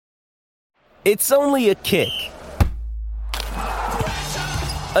It's only a kick,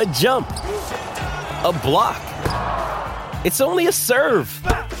 a jump, a block. It's only a serve.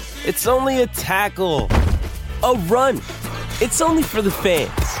 It's only a tackle, a run. It's only for the fans.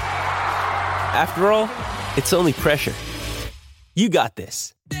 After all, it's only pressure. You got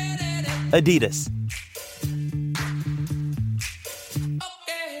this. Adidas.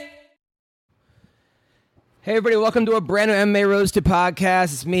 Hey everybody, welcome to a brand new MMA Roasted podcast.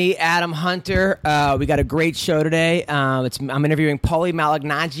 It's me, Adam Hunter. We got a great show today. I'm interviewing Paulie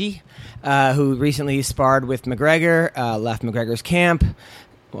Malignaggi, who recently sparred with McGregor, left McGregor's camp.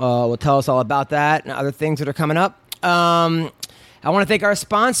 Will tell us all about that and other things that are coming up. I want to thank our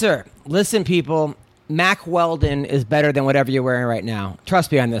sponsor. Listen, people, Mack Weldon is better than whatever you're wearing right now.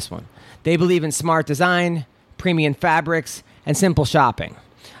 Trust me on this one. They believe in smart design, premium fabrics, and simple shopping.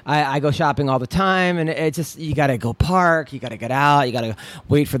 I go shopping all the time, and it's just, you got to go park, you got to get out, you got to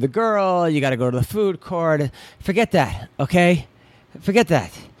wait for the girl, you got to go to the food court. Forget that, okay? Forget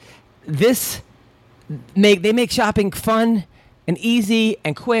that. They make shopping fun and easy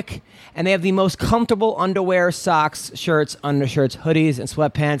and quick, and they have the most comfortable underwear, socks, shirts, undershirts, hoodies, and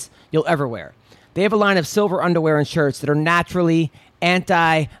sweatpants you'll ever wear. They have a line of silver underwear and shirts that are naturally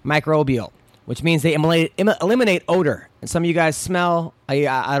antimicrobial, which means they eliminate odor. And some of you guys smell.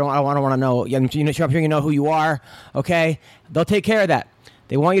 I don't want to know. I'm sure you know who you are. Okay, they'll take care of that.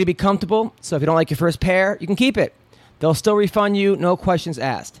 They want you to be comfortable. So if you don't like your first pair, you can keep it. They'll still refund you, no questions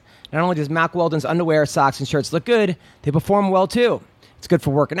asked. Not only does Mack Weldon's underwear, socks, and shirts look good, they perform well too. It's good for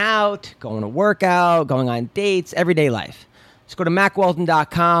working out, going to workout, going on dates, everyday life. Just go to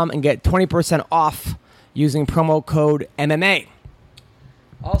MackWeldon.com and get 20% off using promo code MMA.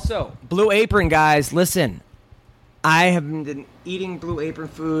 Also, Blue Apron, guys, listen. I have been eating Blue Apron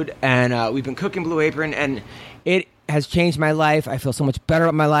food, and we've been cooking Blue Apron, and it has changed my life. I feel so much better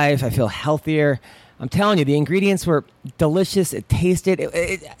about my life. I feel healthier. I'm telling you, the ingredients were delicious. It tasted.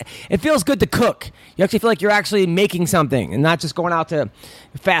 It feels good to cook. You actually feel like you're actually making something and not just going out to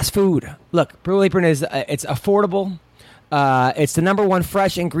fast food. Look, Blue Apron is it's affordable. It's the number one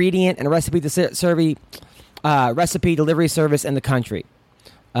fresh ingredient and recipe delivery service in the country.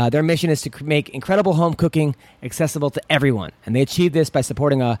 Their mission is to make incredible home cooking accessible to everyone, and they achieve this by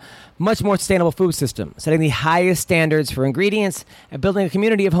supporting a much more sustainable food system, setting the highest standards for ingredients, and building a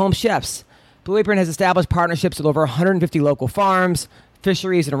community of home chefs. Blue Apron has established partnerships with over 150 local farms,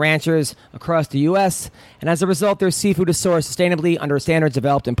 fisheries, and ranchers across the U.S., and as a result, their seafood is sourced sustainably under standards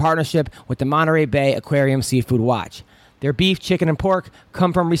developed in partnership with the Monterey Bay Aquarium Seafood Watch. Their beef, chicken, and pork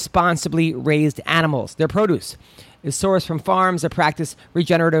come from responsibly raised animals. Their produce is sourced from farms that practice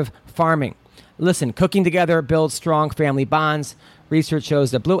regenerative farming. Listen, cooking together builds strong family bonds. Research shows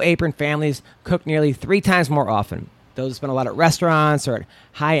that Blue Apron families cook nearly 3 times more often. Those who spend a lot at restaurants or at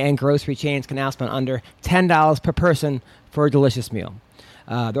high-end grocery chains can now spend under $10 per person for a delicious meal.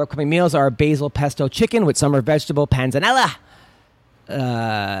 Their upcoming meals are basil pesto chicken with summer vegetable panzanella,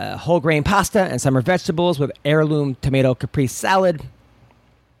 whole grain pasta, and summer vegetables with heirloom tomato caprese salad,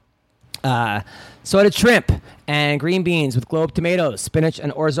 sauteed shrimp and green beans with globe tomatoes, spinach,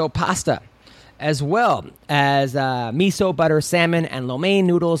 and orzo pasta, as well as miso butter salmon and lo mein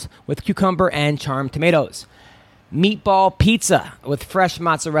noodles with cucumber and charmed tomatoes. Meatball pizza with fresh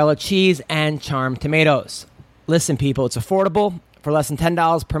mozzarella cheese and charmed tomatoes. Listen, people, it's affordable. For less than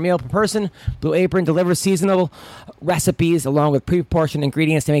 $10 per meal per person, Blue Apron delivers seasonal recipes along with pre-portioned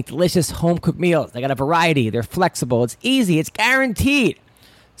ingredients to make delicious home-cooked meals. They got a variety. They're flexible. It's easy. It's guaranteed.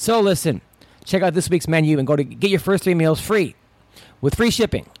 So listen, check out this week's menu and get your first 3 meals free with free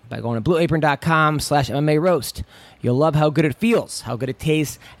shipping by going to blueapron.com/MMA roast. You'll love how good it feels, how good it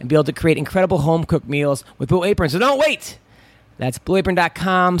tastes, and be able to create incredible home-cooked meals with Blue Apron. So don't wait. That's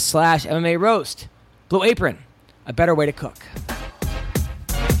blueapron.com/MMA roast. Blue Apron, a better way to cook.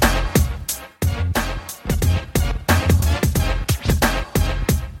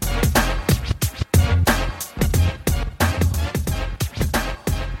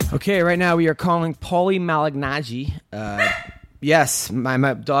 Okay, right now we are calling Paulie Malignaggi. Yes,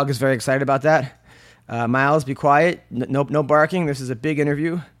 my dog is very excited about that. Miles, be quiet. No barking. This is a big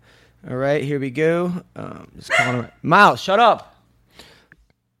interview. All right, here we go. Just calling him. Miles, shut up.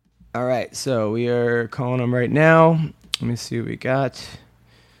 All right, so we are calling him right now. Let me see what we got.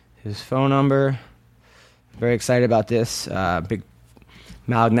 His phone number. Very excited about this. Big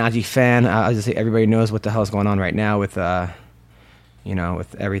Malignaggi fan. I'll just say everybody knows what the hell is going on right now with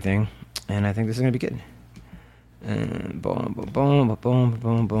with everything. And I think this is going to be good. And boom, boom, boom, boom,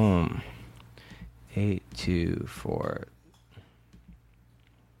 boom, boom. 824.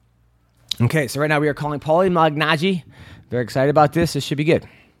 Okay, so right now we are calling Paulie Malignaggi. Very excited about this. This should be good.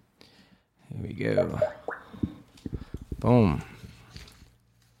 Here we go. Boom.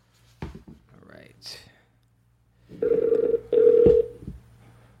 All right.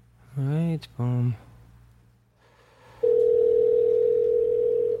 All right, boom.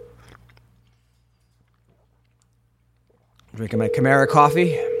 Drinking my Camara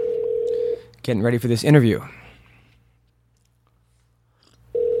coffee. Getting ready for this interview.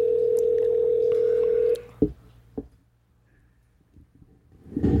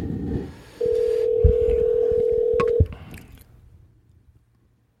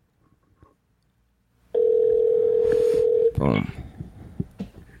 Boom.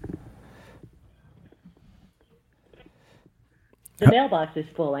 The mailbox is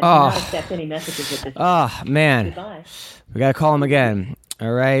full. I cannot accept any messages at this time. Oh, man. Goodbye. We got to call him again.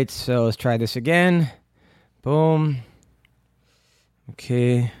 All right, so let's try this again. Boom.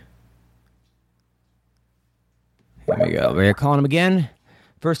 Okay. Here we go. We're calling him again.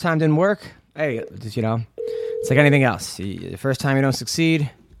 First time didn't work. Hey, just, it's like anything else. The first time you don't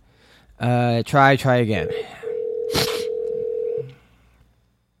succeed, try again.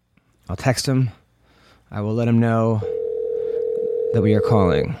 I'll text him. I will let him know that we are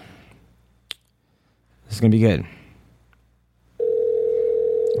calling. This is going to be good.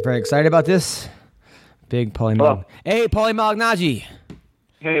 Very excited about this. Big Paulie Malignaggi. Hey, Paulie Malignaggi.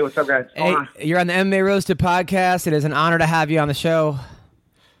 Hey, what's up, guys? Hey, you're on the MMA Roasted podcast. It is an honor to have you on the show.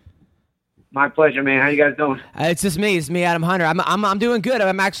 My pleasure, man. How you guys doing? It's just me. It's me, Adam Hunter. I'm doing good.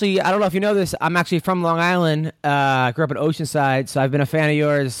 I'm actually, I don't know if you know this, I'm actually from Long Island. I grew up in Oceanside, so I've been a fan of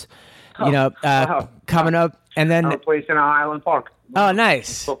yours, coming up. And then a place in Island Park. Oh, nice.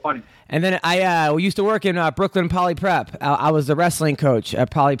 It's so funny. And then we used to work in Brooklyn Poly Prep. I was the wrestling coach at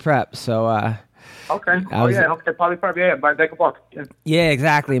Poly Prep. So okay. Poly Prep. Yeah, by Decker Park. Yeah,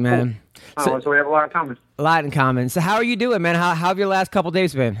 exactly, man. Cool. So we have a lot in common. A lot in common. So how are you doing, man? How have your last couple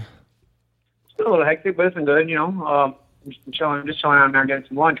days been? It's been a little hectic, but it's been good. Just chilling out now, getting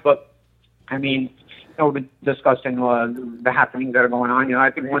some lunch. But I mean, we've been discussing the happenings that are going on. I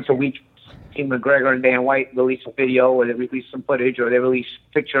think once a week, Team McGregor and Dan White release a video, or they release some footage, or they release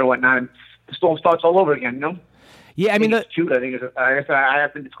a picture or whatnot, and the storm starts all over again. Yeah, I mean, it's cute. I think I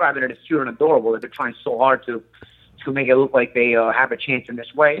have to describe it as cute and adorable. That they're trying so hard to make it look like they have a chance in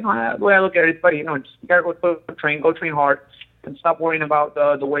this way. The way I look at it is, buddy, just you gotta go train hard, and stop worrying about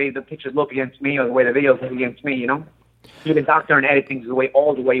the way the pictures look against me or the way the videos look against me. You can doctor and edit things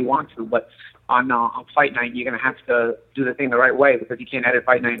all the way you want to, but on fight night, you're gonna have to do the thing the right way, because you can't edit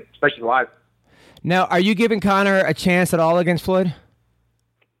fight night, especially live. Now, are you giving Conor a chance at all against Floyd?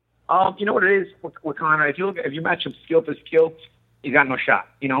 You know what it is with Conor? If you match him skill for skill, you got no shot.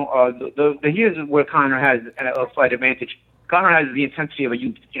 Here's where Conor has a slight advantage. Conor has the intensity of a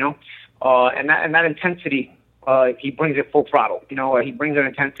youth. And that intensity, he brings it full throttle. He brings an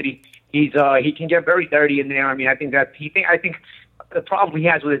intensity. He can get very dirty in there. I mean, I think the problem he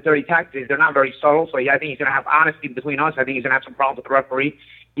has with his dirty tactics is they're not very subtle. So I think he's going to have honesty between us. I think he's going to have some problems with the referee.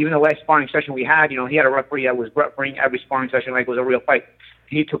 Even the last sparring session we had, he had a referee that was refereeing every sparring session like it was a real fight.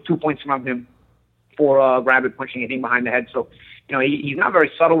 He took 2 points from him for grabbing, punching, hitting behind the head. So, he's not very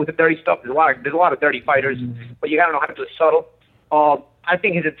subtle with the dirty stuff. There's a lot of dirty fighters, but you got to know how to do it subtle. I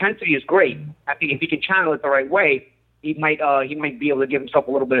think his intensity is great. I think if he can channel it the right way, he might be able to give himself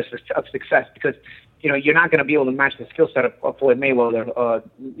a little bit of success, because you're not going to be able to match the skill set of Floyd Mayweather.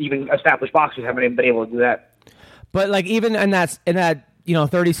 Even established boxers haven't been able to do that. But like even in that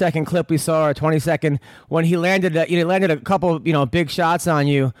 30-second clip we saw, or 20-second, when he landed a couple big shots on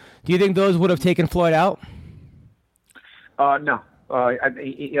you, do you think those would have taken Floyd out? No.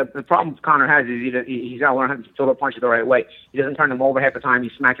 The problem Conor has is he's got to learn how to throw the punches the right way. He doesn't turn them over half the time.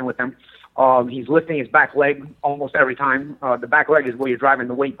 He's smacking with them. He's lifting his back leg almost every time. The back leg is where you're driving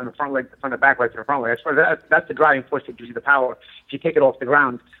the weight from the back leg to the front leg. That's the driving force that gives you the power. If you take it off the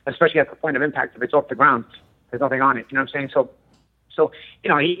ground, especially at the point of impact, if it's off the ground, there's nothing on it. You know what I'm saying? So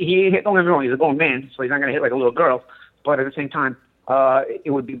he hit, don't get me wrong, he's a grown man, so he's not going to hit like a little girl. But at the same time,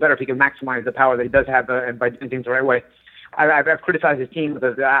 it would be better if he could maximize the power that he does have by doing things the right way. I've criticized his team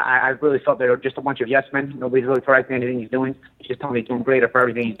because I really felt they were just a bunch of yes men. Nobody's really correcting anything he's doing. He's just telling me he's doing great for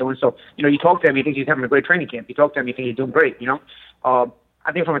everything he's doing. So, you talk to him, he thinks he's having a great training camp. You talk to him, you think he's doing great, I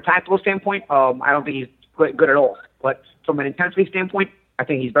think from a tactical standpoint, I don't think he's good at all. But from an intensity standpoint, I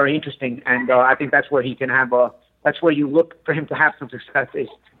think he's very interesting. And I think that's where he can have that's where you look for him to have some success, is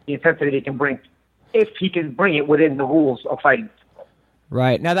the intensity he can bring, if he can bring it within the rules of fighting.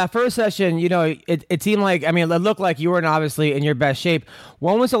 Right. Now, that first session, it seemed like, it looked like you weren't obviously in your best shape.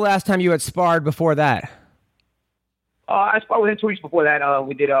 When was the last time you had sparred before that? I sparred with him 2 weeks before that.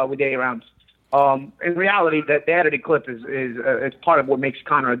 We did 8 rounds. In reality, the edited clip is part of what makes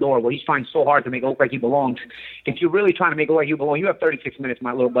Conor adorable. He's trying so hard to make it look like he belongs. If you're really trying to make it look like you belong, you have 36 minutes,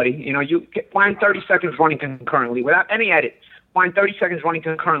 my little buddy. You know, you find 30 seconds running concurrently without any edit. Find 30 seconds running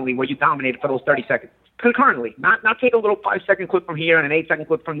concurrently where you dominated for those 30 seconds. Concurrently, not take a little 5-second clip from here and an 8-second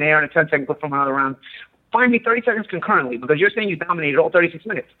clip from there and a 10-second clip from another round. Find me 30 seconds concurrently because you're saying you dominated all 36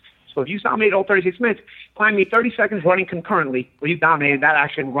 minutes. So if you dominated all 36 minutes, find me 30 seconds running concurrently where you dominated that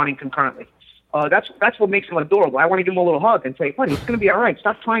action running concurrently. That's what makes him adorable. I want to give him a little hug and say, buddy, it's going to be all right.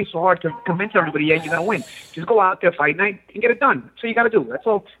 Stop trying so hard to convince everybody you're going to win. Just go out there, fight night, and get it done. That's what you got to do. That's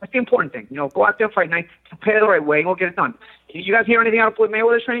all. That's the important thing. You know, go out there, fight night, prepare the right way, and go get it done. You guys hear anything out of Floyd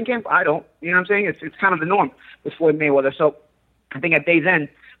Mayweather's training camp? I don't. You know what I'm saying? It's kind of the norm with Floyd Mayweather. So I think at day's end,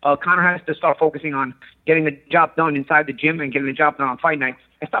 Conor has to start focusing on getting the job done inside the gym and getting the job done on fight night.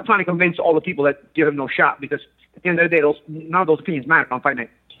 And stop trying to convince all the people that give him no shot because at the end of the day, none of those opinions matter on fight night,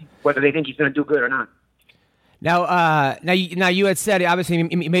 whether they think he's going to do good or not. Now you had said obviously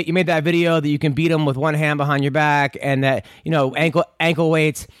you made that video that you can beat him with one hand behind your back and that ankle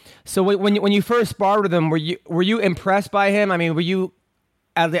weights. So when you first sparred with him, were you impressed by him? I mean, were you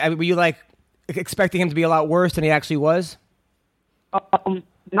like expecting him to be a lot worse than he actually was?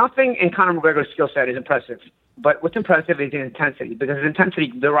 Nothing in Conor McGregor's skill set is impressive, but what's impressive is his intensity because his intensity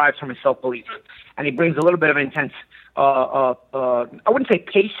derives from his self-belief, and he brings a little bit of intense. I wouldn't say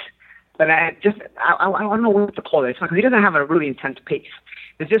pace. But I don't know what to call it. It's not because he doesn't have a really intense pace.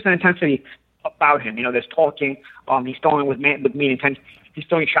 There's just an intensity about him. You know, there's talking. He's throwing with mean intent. He's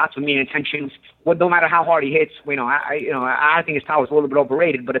throwing shots with mean intentions. Well, no matter how hard he hits, I think his power is a little bit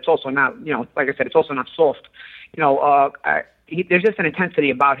overrated, but it's also not. You know, like I said, it's also not soft. You know, there's just an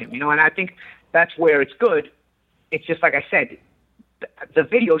intensity about him. You know, and I think that's where it's good. It's just like I said, the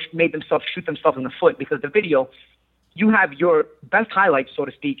video made themselves shoot themselves in the foot because the video, you have your best highlights, so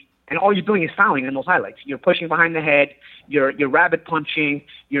to speak. And all you're doing is fouling in those highlights. You're pushing behind the head. You're rabbit punching.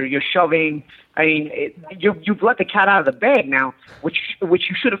 You're shoving. I mean, you've let the cat out of the bag now, which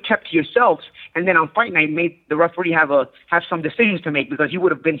you should have kept to yourselves. And then on fight night, made the referee have some decisions to make because you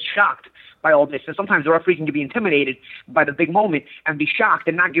would have been shocked by all this. And sometimes the referee can be intimidated by the big moment and be shocked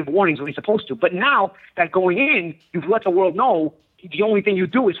and not give warnings when he's supposed to. But now that going in, you've let the world know the only thing you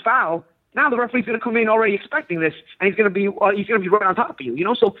do is foul. Now the referee's going to come in already expecting this, and he's going to be right on top of you. You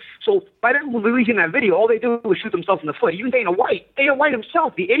know, so by them releasing that video, all they do is shoot themselves in the foot. Even Dana White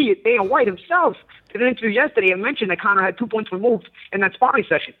himself, the idiot Dana White himself, did an interview yesterday and mentioned that Conor had 2 points removed in that sparring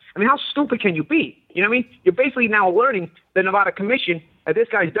session. I mean, how stupid can you be? You know what I mean? You're basically now alerting the Nevada Commission that this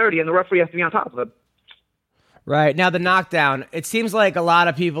guy's dirty and the referee has to be on top of him. Right. Now the knockdown. It seems like a lot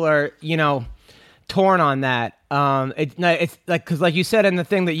of people are, torn on that. It's like because, like you said in the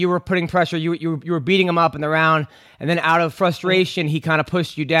thing, that you were putting pressure, you were beating him up in the round, and then out of frustration, he kind of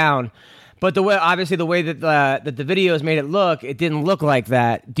pushed you down. But the way that the videos made it look, it didn't look like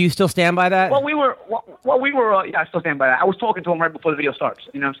that. Do you still stand by that? Well, we were. Yeah, I still stand by that. I was talking to him right before the video starts.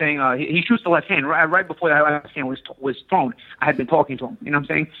 You know what I'm saying? He shoots the left hand right before the left hand was thrown. I had been talking to him. You know what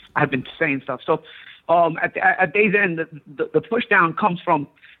I'm saying? I had been saying stuff. So at day's end, the push down comes from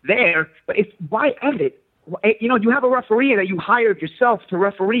there. But why edit it? You have a referee that you hired yourself to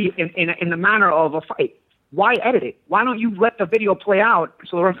referee in the manner of a fight. Why edit it? Why don't you let the video play out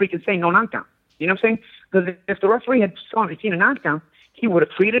so the referee can say no knockdown? You know what I'm saying? Because if the referee had seen a knockdown, he would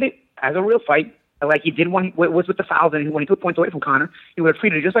have treated it as a real fight, like he did when he was with the fouls and when he took points away from Conor. He would have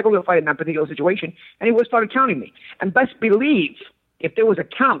treated it just like a real fight in that particular situation, and he would have started counting me. And best believe, if there was a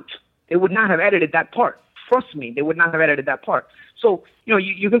count, they would not have edited that part. Trust me, they would not have edited that part. So,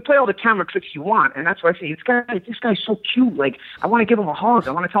 you can play all the camera tricks you want, and that's why I say this guy's so cute. Like, I want to give him a hug.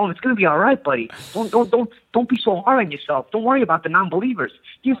 I want to tell him it's going to be all right, buddy. Don't be so hard on yourself. Don't worry about the non-believers.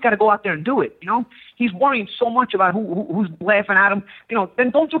 You just got to go out there and do it. He's worrying so much about who's laughing at him. Then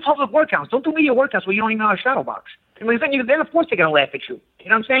don't do public workouts. Don't do media workouts where you don't even know how to shadow box. Then of course they're going to laugh at you. You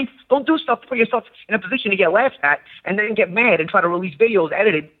know what I'm saying? Don't do stuff to put yourself in a position to get laughed at, and then get mad and try to release videos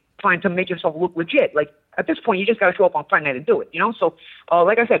edited, trying to make yourself look legit. Like, at this point, you just got to show up on Fight Night and do it, So,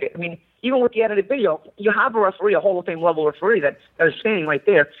 like I said, even with the edited video, you have a referee, a Hall of Fame level referee that is standing right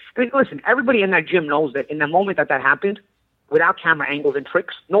there. Listen, everybody in that gym knows that in the moment that happened, without camera angles and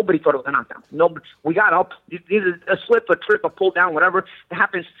tricks, nobody thought it was a knockdown. We got up. Either a slip, a trip, a pull down, whatever. It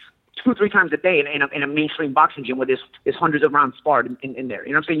happens 2-3 times a day in a mainstream boxing gym where there's hundreds of rounds sparred in there.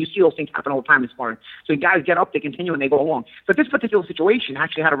 You know what I'm saying? You see those things happen all the time in sparring. So guys get up, they continue, and they go along. But this particular situation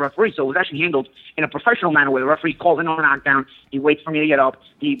actually had a referee, so it was actually handled in a professional manner where the referee calls in on a knockdown, he waits for me to get up,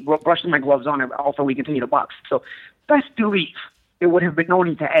 he brushes my gloves on, and also we continue to box. So best believe there would have been no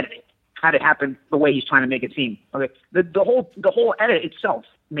need to edit it had it happened the way he's trying to make it seem. Okay, the whole edit itself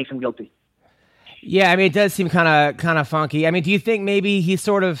makes him guilty. Yeah, I mean, it does seem kind of funky. I mean, do you think maybe he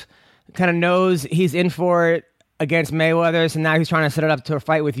sort of kind of knows he's in for it against Mayweather, so now he's trying to set it up to a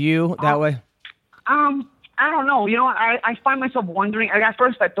fight with you that way? I don't know. You know, I find myself wondering. At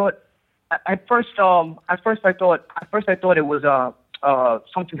first, I thought it was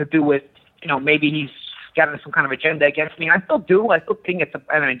something to do with, you know, maybe he's got some kind of agenda against me. I still do. I still think it's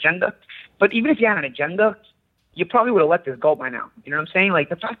an agenda. But even if you had an agenda, you probably would have let this go by now. You know what I'm saying? Like,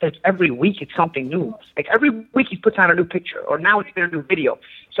 the fact that every week it's something new. Like, every week he puts out a new picture, or now it's been a new video.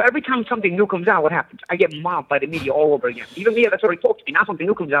 So every time something new comes out, what happens? I get mobbed by the media all over again. Even media that's already talked to me. Now something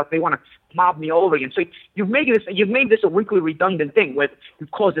new comes out, they want to mob me all over again. So you've made this a weekly redundant thing where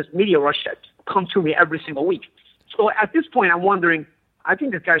you've caused this media rush that come to me every single week. So at this point, I'm wondering, I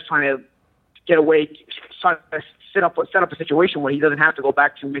think this guy's trying to get away, set up a situation where he doesn't have to go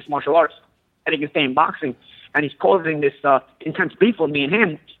back to mixed martial arts and he can stay in boxing. And he's causing this intense beef with me and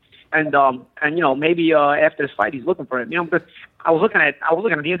him, and you know, maybe after this fight he's looking for him. You know, but I was looking at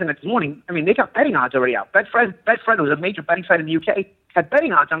the internet this morning. I mean, they got betting odds already out. Betfred was a major betting site in the UK. Had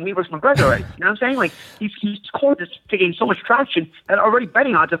betting odds on me versus McGregor already. You know what I'm saying? Like, he's caused this to gain so much traction that already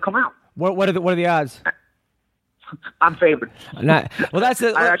betting odds have come out. What are the odds? I'm favored. Well, that's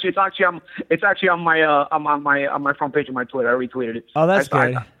it. It's actually on my front page of my Twitter. I retweeted it. Oh, that's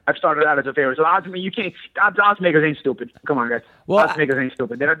good. I've started out as a favorite. So odds makers ain't stupid. Come on, guys. Well, odds makers ain't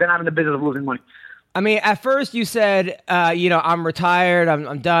stupid. They're not in the business of losing money. I mean, at first you said, you know, I'm retired,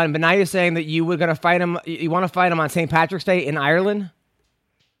 I'm done. But now you're saying that you were going to fight him. You want to fight him on St. Patrick's Day in Ireland?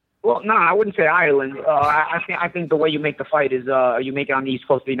 Well, no, I wouldn't say Ireland. I think the way you make the fight is you make it on the East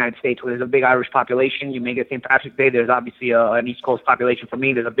Coast of the United States, where there's a big Irish population. You make it St. Patrick's Day. There's obviously an East Coast population for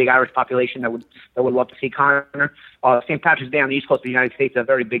me. There's a big Irish population that would love to see Conor. St. Patrick's Day on the East Coast of the United States is a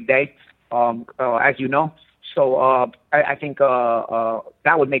very big day, as you know. So I think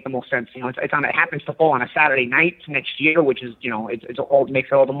that would make the most sense. You know, it happens to fall on a Saturday night next year, which is, you know, it makes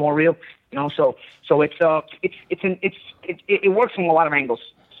it all the more real. You know, so it works from a lot of angles.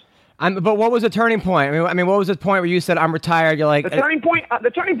 But what was the turning point? I mean, what was the point where you said I'm retired? You're like the turning point.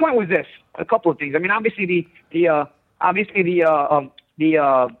 The turning point was this: a couple of things. I mean, obviously the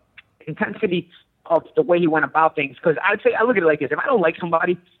intensity of the way he went about things. Because I look at it like this: if I don't like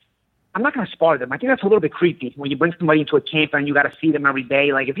somebody, I'm not going to spar them. I think that's a little bit creepy when you bring somebody into a camp and you got to see them every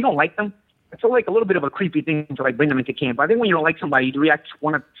day. Like, if you don't like them, it's like a little bit of a creepy thing to like bring them into camp. I think when you don't like somebody, you react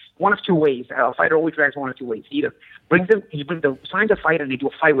one of two ways. A fighter always reacts one of two ways. Either you bring the signs of fight and they do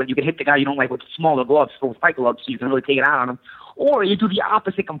a fight where you can hit the guy you don't like with smaller gloves, so fight gloves, so you can really take it out on him. Or you do the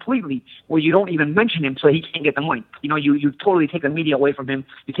opposite completely, where you don't even mention him so he can't get the money. You know, you totally take the media away from him.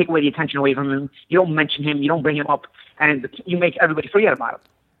 You take away the attention away from him. You don't mention him. You don't bring him up, and you make everybody forget about him.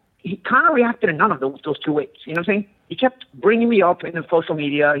 He kind of reacted in none of those two ways. You know what I'm saying? He kept bringing me up in the social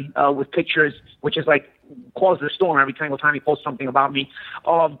media with pictures, which is like caused a storm every single time he posts something about me.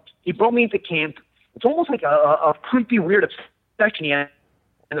 He brought me into camp. It's almost like a creepy, weird obsession he ended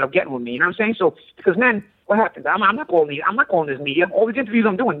up getting with me. You know what I'm saying? So, because then what happens? I'm not calling this media. All these interviews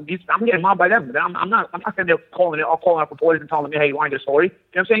I'm doing, I'm getting mobbed by them. I'm not going to calling up reporters and telling them, hey, you want to get a story? You know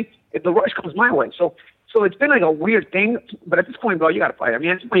what I'm saying? If the rush comes my way. So it's been like a weird thing, but at this point, bro, you got to fight. I mean,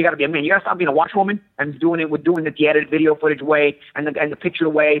 at this point, you got to be a man. You got to stop being a watchwoman and doing it the edited video footage way and the picture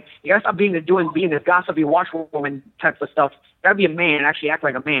way. You got to stop being this gossipy watchwoman type of stuff. You got to be a man and actually act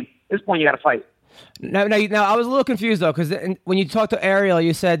like a man. At this point, you got to fight. Now, I was a little confused though, because when you talked to Ariel,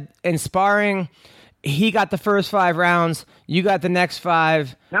 you said in sparring, he got the first 5 rounds, you got the next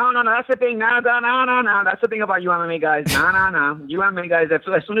 5. No, that's the thing. No. That's the thing about you MMA guys. No. You MMA guys,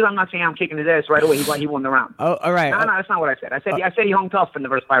 as soon as I'm not saying I'm kicking his ass right away, he won the round. Oh, all right. No, that's not what I said. I said he hung tough in the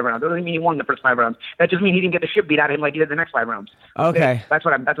first 5 rounds. That doesn't mean he won the first 5 rounds. That just means he didn't get the shit beat out of him like he did the next 5 rounds. Okay. That's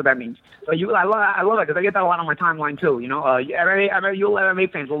what that means. So I love it because I get that a lot on my timeline too. You know, you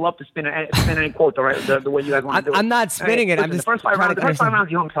MMA fans will love to spin any quote the way you guys want to do it. I'm not spinning it. Listen, I'm just the first 5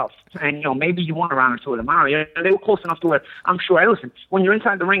 rounds you hung tough, and you know maybe you won a round or two of them. I don't know. They were close enough to where I'm sure. Listen, when you're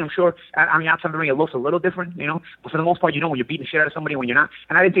inside the ring, I'm sure. I mean, outside the ring, it looks a little different, you know. But for the most part, you know when you're beating the shit out of somebody, when you're not.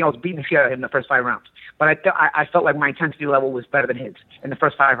 And I didn't think I was beating the shit out of him in the first 5 rounds. But I felt like my intensity level was better than his in the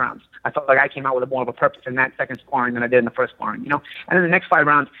first 5 rounds. I felt like I came out with more of a purpose in that second sparring than I did in the first sparring, you know. And in the next 5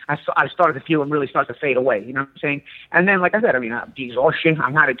 rounds, I started to feel him really start to fade away, you know what I'm saying? And then, like I said, I mean, the exhaustion,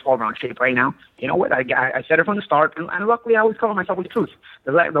 I'm not in 12-round shape right now. You know what? I said it from the start, and luckily I always cover myself with the truth.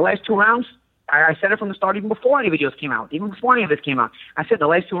 The last 2 rounds, I said it from the start, even before any videos came out, even before any of this came out. I said the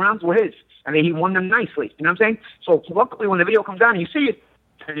last 2 rounds were his. I mean, he won them nicely. You know what I'm saying? So luckily, when the video comes out and you see it,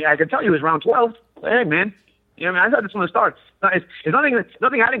 I can tell you it's round 12. Hey, man. You know what I mean? I said this from the start. It's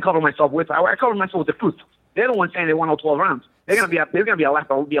nothing I didn't cover myself with. I covered myself with the truth. They're the ones saying they want all 12 rounds. There's gonna be a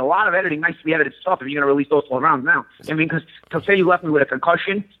lot of editing, nice to be edited stuff if you're gonna release those 12 rounds now. I mean, because say you left me with a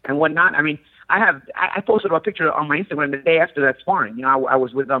concussion and whatnot. I mean, I posted a picture on my Instagram the day after that sparring. You know, I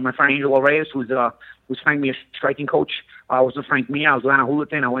was with my friend Angelo Reyes, who's Frank Mia's striking coach. I was with Frank Mia. I was with Anna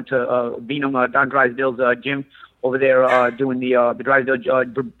Hulatin. I went to Beanham, Don Drysdale's gym over there doing the Drysdale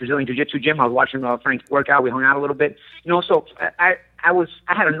Brazilian Jiu-Jitsu gym. I was watching Frank's workout. We hung out a little bit. You know, so I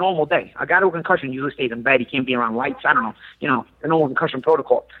had a normal day. A guy with a concussion usually stays in bed. He can't be around lights. I don't know. You know, the normal concussion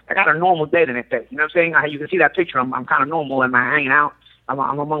protocol. I got a normal day the next day. You know what I'm saying? You can see that picture. I'm kind of normal. I'm hanging out. I'm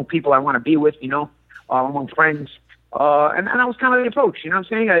among people I want to be with. You know, among friends. And that was kind of the approach. You know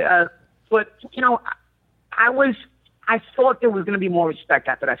what I'm saying? But you know, I thought there was going to be more respect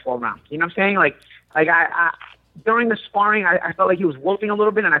after that 12 rounds. You know what I'm saying? Like I during the sparring, I felt like he was whooping a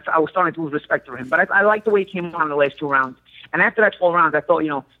little bit, and I was starting to lose respect for him. But I liked the way he came on in the last 2 rounds. And after that 12 rounds, I thought, you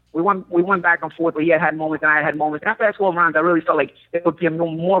know, we went back and forth, but he had moments and I had moments. And after that 12 rounds, I really felt like it would be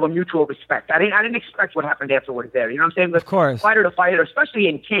more of a mutual respect. I didn't expect what happened afterwards there. You know what I'm saying? Of course. Fighter to fighter, especially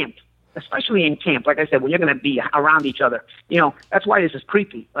in camp. Like I said, when you're going to be around each other, you know, that's why this is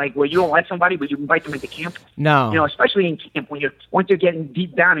creepy. Like, where you don't like somebody, but you invite them into camp. No. You know, especially in camp, once you're getting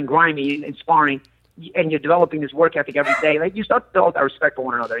deep down and grimy and sparring, and you're developing this work ethic every day, like you start to develop that respect for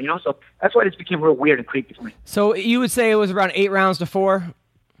one another, you know? So that's why this became real weird and creepy for me. So you would say it was around 8 rounds to 4?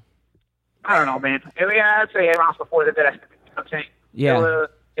 I don't know, man. Yeah, I'd say 8 rounds before that. You know what I'm saying? Yeah. So,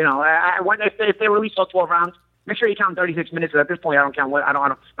 you know, if they release all 12 rounds, make sure you count 36 minutes. At this point, I don't count what I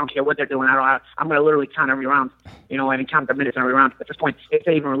don't care what they're doing. I'm going to literally count every round, you know, and count the minutes in every round. At this point, if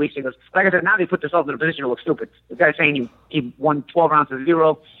they even release it, because like I said, now they put themselves in a position to look stupid. The guy's saying he won 12 rounds to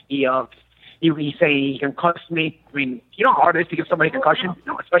 0. He's saying he concussed me. I mean, you know how hard it is to give somebody a concussion,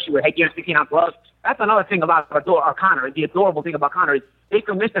 you know, especially with headgear and 16-ounce gloves. That's another thing about Conor. The adorable thing about Conor is they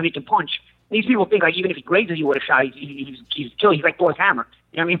convinced him he can punch. These people think like even if he grazes you with a shot, he's killed. He's like Thor's hammer.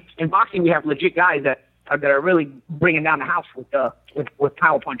 You know what I mean? In boxing, we have legit guys that are really bringing down the house with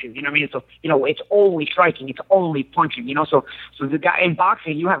power punches. You know what I mean? So you know it's only striking, it's only punching. You know, so the guy in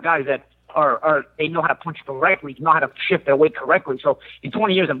boxing, you have guys that are they know how to punch correctly, know how to shift their weight correctly. So in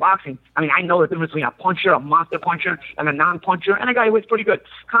 20 years in boxing, I mean, I know the difference between a puncher, a monster puncher, and a non-puncher, and a guy who weighs pretty good.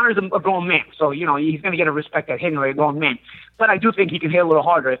 Conor's a grown man, so, you know, he's going to get a respect at hitting like a grown man. But I do think he can hit a little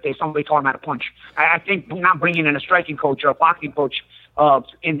harder if there's somebody taught him how to punch. I think not bringing in a striking coach or a boxing coach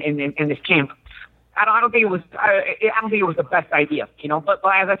in this camp, I don't think it was. I don't think it was the best idea, you know. But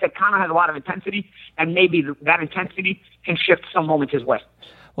as I said, Conor has a lot of intensity, and maybe that intensity can shift some moments his way.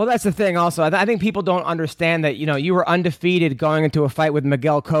 Well, that's the thing also. I think people don't understand that, you know, you were undefeated going into a fight with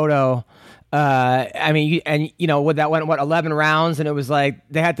Miguel Cotto. I mean, you know, that went, 11 rounds, and it was like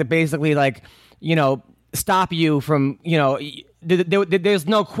they had to basically, like, you know, stop you from, you know, there's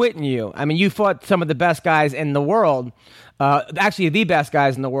no quitting you. I mean, you fought some of the best guys in the world, actually the best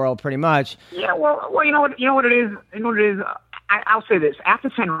guys in the world, pretty much. Yeah, well, you know what it is? You know what it is? I'll say this. After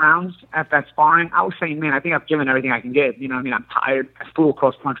 10 rounds, after that sparring, I was saying, man, I think I've given everything I can give. You know what I mean? I'm tired. I flew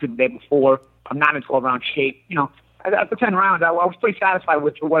across country the day before. I'm not in 12-round shape. You know, after 10 rounds, I was pretty satisfied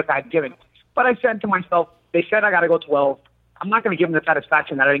with the work I'd given. But I said to myself, they said I got to go 12. I'm not going to give them the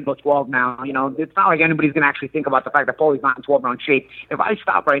satisfaction that I didn't go 12 now. You know, it's not like anybody's going to actually think about the fact that Paulie's not in 12-round shape. If I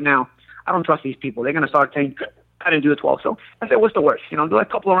stop right now, I don't trust these people. They're going to start saying, I didn't do the 12. So I said, what's the worst? You know, do a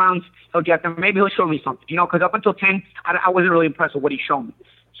couple of rounds, he'll get them. Maybe he'll show me something, you know, because up until 10, I wasn't really impressed with what he showed me.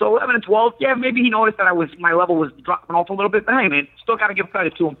 So 11 and 12, yeah, maybe he noticed that my level was dropping off a little bit. But hey, man, still got to give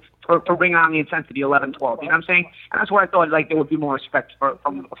credit to him for bringing on the intensity 11, 12. You know what I'm saying? And that's where I thought, like, there would be more respect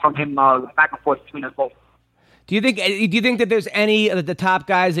from him back and forth between us both. Do you think that there's any of the top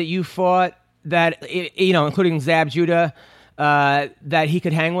guys that you fought that, you know, including Zab Judah, that he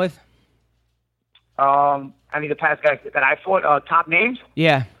could hang with? I mean, the past guys that I fought, top names?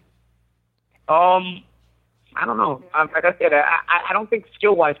 Yeah. I don't know. Like I said, I don't think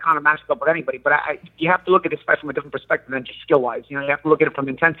skill-wise Conor matches up with anybody, but you have to look at this fight from a different perspective than just skill-wise. You know, you have to look at it from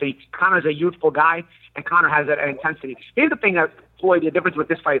intensity. Conor's a youthful guy, and Conor has that intensity. Here's the thing that Floyd, the difference with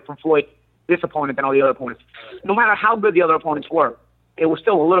this fight from Floyd, this opponent, than all the other opponents. No matter how good the other opponents were, it was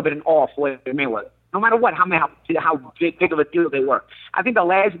still a little bit in awe of Floyd Mayweather. No matter what, how big of a deal they were. I think the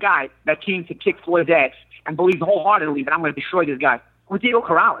last guy that came to kick Floyd's ass and believed wholeheartedly that I'm going to destroy this guy was Diego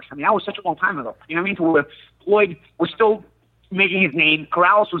Corrales. I mean, that was such a long time ago. You know what I mean? To where Floyd was still making his name.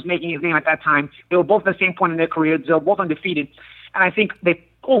 Corrales was making his name at that time. They were both at the same point in their careers. They were both undefeated. And I think they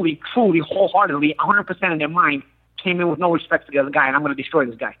fully, truly, wholeheartedly, 100% in their mind, came in with no respect for the other guy, and I'm going to destroy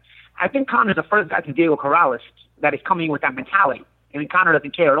this guy. I think Conor's the first guy to Diego Corrales that is coming in with that mentality. I mean, Conor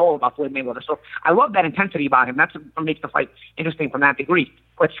doesn't care at all about Floyd Mayweather. So I love that intensity about him. That's what makes the fight interesting from that degree.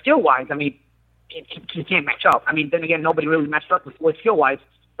 But skill-wise, I mean, he can't match up. I mean, then again, nobody really matched up with skill wise.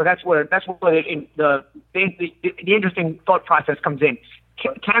 But that's where the interesting thought process comes in.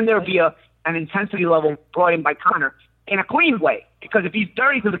 Can there be an intensity level brought in by Conor in a clean way? Because if he's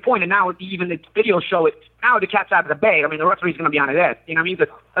dirty to the point, and now even the videos show it, now the cat's out of the bag. I mean, the referee's going to be on his ass. You know what I mean? But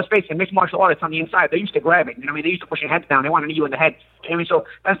let's face it, mixed martial artists on the inside, they're used to grabbing. You know what I mean? They're used to pushing heads down. They want to knee you in the head. You know what I mean? So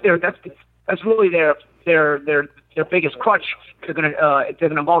that's really their biggest crutch. They're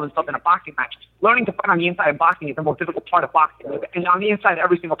gonna involve themselves in a boxing match. Learning to fight on the inside of boxing is the most difficult part of boxing. And on the inside,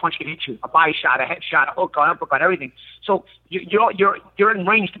 every single punch can hit you: a body shot, a head shot, a hook, an uppercut, everything. So you're in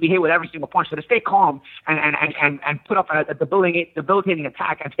range to be hit with every single punch. So to stay calm and put up a debilitating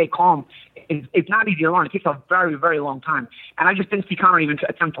attack and stay calm it's not easy to learn. It takes a very, very long time. And I just didn't see Conor even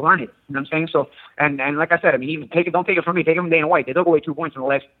attempt to learn it. You know what I'm saying? So and like I said, I mean, even don't take it from me. Take it from Dana White. They took away 2 points in the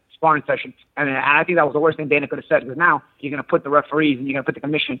last sparring session, and I think that was the worst thing Dana could have said, because now you're going to put the referees and you're going to put the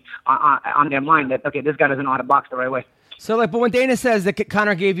commission on their mind that, okay, this guy doesn't know how to box the right way. So, but when Dana says that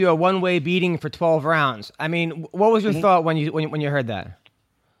Conor gave you a one-way beating for 12 rounds, I mean, what was your thought when you heard that?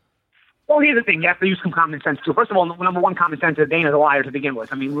 Well, here's the thing. You have to use some common sense, too. First of all, number one, common sense is Dana's a liar to begin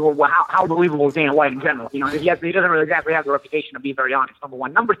with. I mean, how believable is Dana White in general? You know, he doesn't really exactly have the reputation, to be very honest, number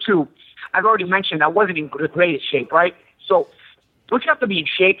one. Number two, I've already mentioned I wasn't in the greatest shape, right? So, don't you have to be in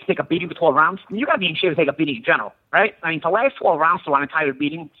shape to take a beating for 12 rounds? I mean, you got to be in shape to take a beating in general, right? I mean, to last 12 rounds to an entire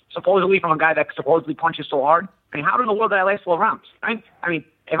beating, supposedly from a guy that supposedly punches so hard, I mean, how in the world did I last 12 rounds, right? I mean,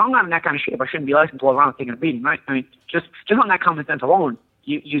 if I'm not in that kind of shape, I shouldn't be lasting 12 rounds taking a beating, right? I mean, just on that common sense alone,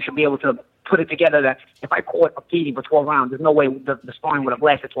 you should be able to put it together that if I caught a beating for 12 rounds, there's no way the sparring would have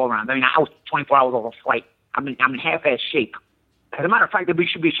lasted 12 rounds. I mean, I was 24 hours over a fight. I'm in half-ass shape. As a matter of fact, they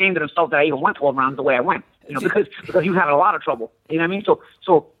should be ashamed of themselves that I even went 12 rounds the way I went, you know, because he was having a lot of trouble. You know what I mean?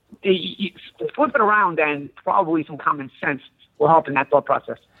 So you flip it around, and probably some common sense will help in that thought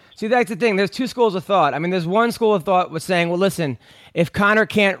process. See, that's the thing. There's two schools of thought. I mean, there's one school of thought was saying, well, listen, if Conor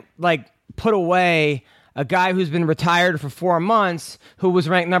can't, put away a guy who's been retired for 4 months, who was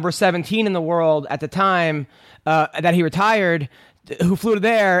ranked number 17 in the world at the time that he retired, who flew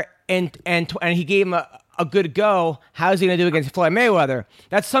there, and he gave him a good go, how is he going to do against Floyd Mayweather?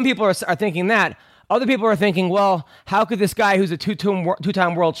 That's some people are thinking that. Other people are thinking, well, how could this guy who's a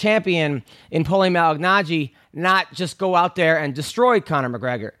two-time world champion in Paulie Malignaggi not just go out there and destroy Conor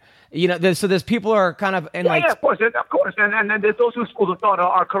McGregor? You know, there's people are kind of in of course, and those two schools of thought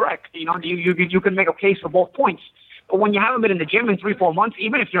are correct. You know, you can make a case for both points. But when you haven't been in the gym in 3-4 months,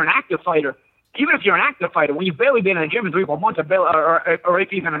 even if you're an active fighter, when you've barely been in the gym in 3-4 months, or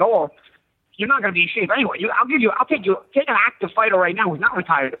if even at all, you're not going to be in shape anyway. Take an active fighter right now who's not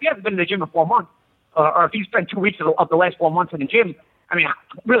retired. If you haven't been in the gym in 4 months, or if you spent 2 weeks of the last 4 months in the gym, I mean,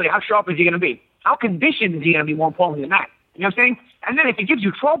 really, how sharp is he going to be? How conditioned is he going to be, more importantly than that? You know what I'm saying? And then if it gives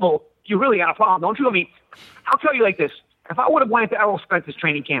you trouble, you really got a problem, don't you? I mean, I'll tell you like this. If I would have went into Errol Spence's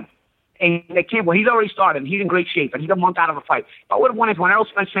training camp, and the camp, well, he's already started, and he's in great shape, and he's a month out of a fight. If I would have went into an Errol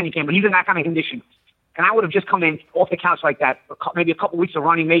Spence training camp, and he's in that kind of condition, and I would have just come in off the couch like that, maybe a couple weeks of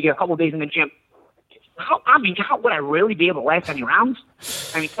running, maybe a couple of days in the gym, how would I really be able to last any rounds?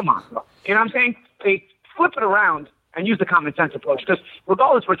 I mean, come on. Bro. You know what I'm saying? They flip it around and use the common sense approach. Because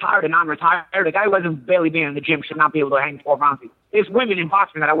regardless, retired or non-retired, a guy who hasn't barely been in the gym should not be able to hang 12 rounds with. There's women in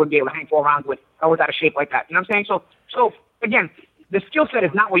boxing that I wouldn't be able to hang 12 rounds with. I was out of shape like that. You know what I'm saying? So again, the skill set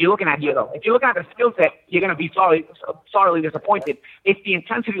is not what you're looking at here, though. If you're looking at the skill set, you're going to be sorely disappointed. It's the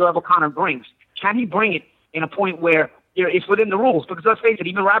intensity level Conor brings. Can he bring it in a point where it's within the rules? Because let's face it,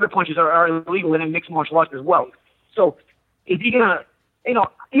 even rabbit punches are illegal within mixed martial arts as well. So is he going to,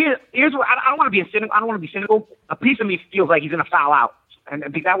 here's what, I don't want to be cynical. A piece of me feels like he's going to foul out. And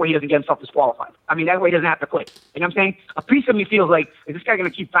that way he doesn't get himself disqualified. I mean, that way he doesn't have to quit. You know what I'm saying? A piece of me feels like, is this guy going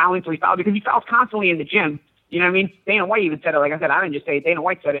to keep fouling until he fouls? Because he fouls constantly in the gym. You know what I mean? Dana White even said it. Like I said, I didn't just say it. Dana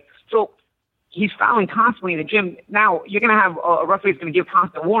White said it. So he's fouling constantly in the gym. Now, you're going to have a referee that's going to give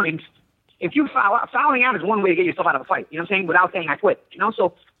constant warnings. If you foul out, fouling out is one way to get yourself out of a fight. You know what I'm saying? Without saying I quit. You know,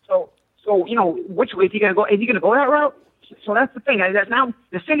 so you know, which way is he going to go? Is he going to go that route? So that's the thing. Now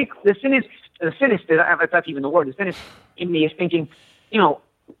the cynic, if that's even the word, the cynic in me is thinking, you know,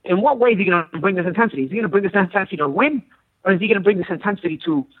 in what way is he going to bring this intensity? Is he going to bring this intensity to win, or is he going to bring this intensity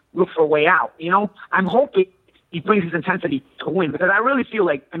to look for a way out? You know, I'm hoping he brings his intensity to win, because I really feel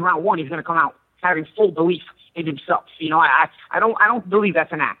like in round one he's going to come out having full belief in himself. You know, I don't believe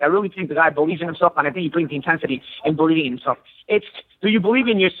that's an act. I really think the guy believes in himself, and I think he brings the intensity in believing in himself. It's, do you believe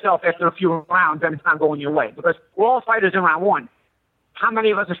in yourself after a few rounds and it's not going your way? Because we're all fighters in round one. How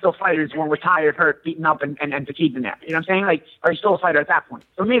many of us are still fighters when we're tired, hurt, beaten up, and fatigued in there? You know what I'm saying? Like, are you still a fighter at that point?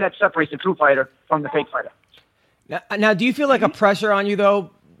 For me, that separates the true fighter from the fake fighter. Now, do you feel like a pressure on you,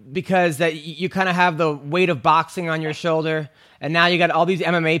 though, because that you kind of have the weight of boxing on your shoulder, and now you got all these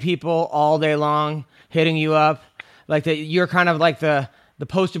MMA people all day long hitting you up, like that you're kind of like the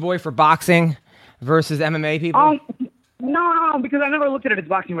poster boy for boxing versus MMA people? No, because I never looked at it as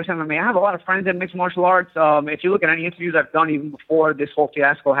boxing versus MMA. I have a lot of friends in mixed martial arts. If you look at any interviews I've done even before this whole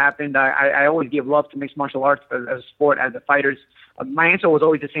fiasco happened, I always give love to mixed martial arts as a sport, as the fighters. My answer was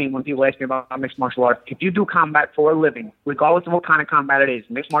always the same when people ask me about mixed martial arts. If you do combat for a living, regardless of what kind of combat it is,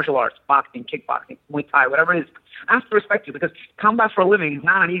 mixed martial arts, boxing, kickboxing, Muay Thai, whatever it is, I have to respect you because combat for a living is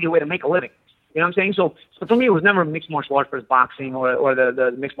not an easy way to make a living. You know what I'm saying? So for me, it was never mixed martial arts versus boxing or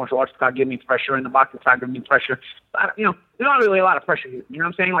the mixed martial arts side giving me pressure and the boxing side giving me pressure. There's not really a lot of pressure here. You know what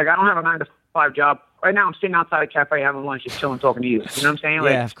I'm saying? Like, I don't have a 9-to-5 job. Right now, I'm sitting outside a cafe having lunch, just chilling, talking to you. You know what I'm saying?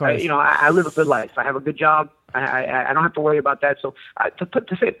 Like, yeah, of course. I live a good life. I have a good job. I don't have to worry about that. So to put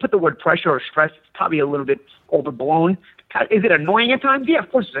the word pressure or stress, it's probably a little bit overblown. Is it annoying at times? Yeah, of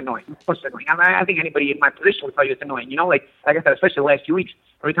course it's annoying. I think anybody in my position would tell you it's annoying. Like I said, especially the last few weeks,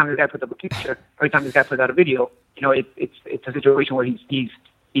 every time this guy puts up a picture, every time this guy puts out a video, it's a situation where he's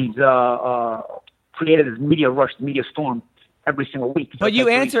created this media rush, media storm every single week. But you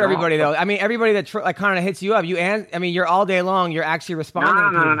answer everybody, though. I mean, everybody that kind of hits you up, you're all day long, you're actually responding.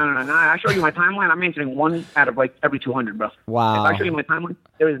 No. I show you my timeline, I'm answering one out of like every 200, bro. Wow. If I show you my timeline,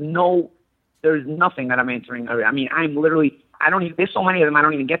 there's nothing that I'm answering. I mean, there's so many of them, I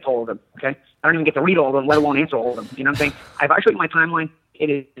don't even get to all of them, okay? I don't even get to read all of them, let alone answer all of them. You know what I'm saying? If I show you my timeline,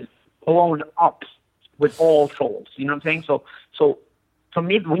 it is blown up with all trolls. You know what I'm saying? So for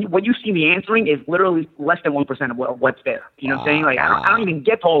me, what you see me answering is literally less than 1% of what's there. You know what I'm saying? Like, I don't even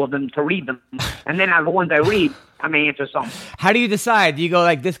get to all of them to read them. And then out of the ones I read, I may answer some. How do you decide? Do you go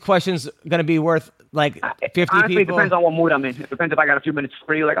like, this question's going to be worth like 50 honestly, people? It depends on what mood I'm in. It depends if I got a few minutes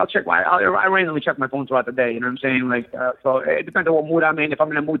free. Like, I randomly check my phone throughout the day. You know what I'm saying? Like, so it depends on what mood I'm in. If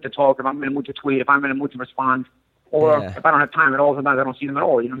I'm in a mood to talk, if I'm in a mood to tweet, if I'm in a mood to respond. Or if I don't have time at all, sometimes I don't see them at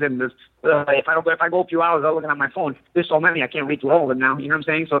all. You know what I'm saying? If I go a few hours without looking at my phone, there's so many I can't read through all of them now. You know what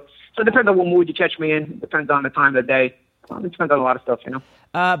I'm saying? So it depends on what mood you catch me in. It depends on the time of the day. It depends on a lot of stuff, you know.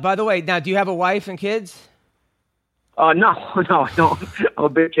 By the way, now, do you have a wife and kids? No, I don't. I'm a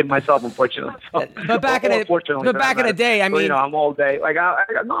big kid myself, unfortunately. So, but back in the day, I mean, so, I'm all day. Like,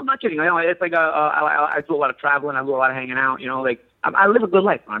 no, I'm not kidding. It's like I do a lot of traveling. I do a lot of hanging out. Like, I live a good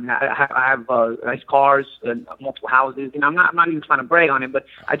life. I mean, I have nice cars and multiple houses. I'm not even trying to brag on it, but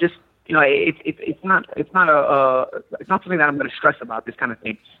I just, it's not something that I'm going to stress about. This kind of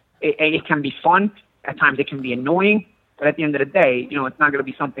thing. It can be fun at times. It can be annoying, but at the end of the day, it's not going to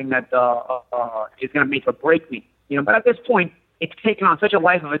be something that is going to make or break me. But at this point, it's taken on such a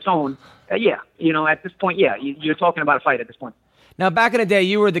life of its own. At this point, you're talking about a fight at this point. Now, back in the day,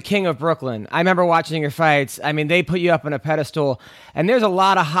 you were the king of Brooklyn. I remember watching your fights. I mean, they put you up on a pedestal, and there's a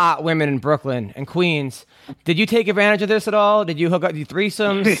lot of hot women in Brooklyn and Queens. Did you take advantage of this at all? Did you hook up the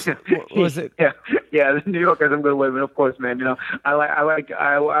threesomes? What was it? Yeah, the New Yorkers, I'm good women, of course, man. I've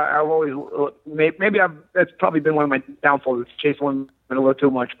always, that's probably been one of my downfalls, is chase women a little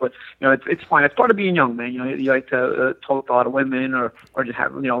too much, but it's fine. It's part of being young, man. You like to talk to a lot of women or just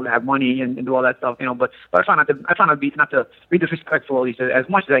have have money and do all that stuff. But I try not to be disrespectful, at least as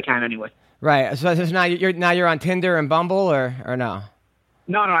much as I can anyway. Right. So now you're on Tinder and Bumble or no?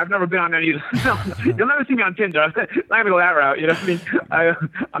 No, I've never been on any. You'll never see me on Tinder. I'm not gonna go that route. You know what I mean?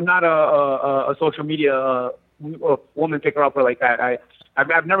 I'm not a social media woman picker upper like that.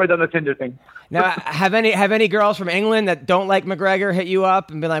 I've never done the Tinder thing. Now, have any girls from England that don't like McGregor hit you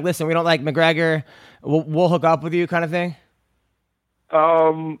up and been like, listen, we don't like McGregor, we'll hook up with you, kind of thing?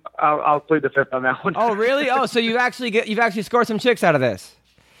 I'll plead the fifth on that one. Oh, really? Oh, so you've actually scored some chicks out of this?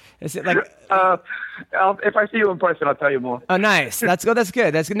 Is it like? If I see you in person, I'll tell you more. Oh, nice. That's good. That's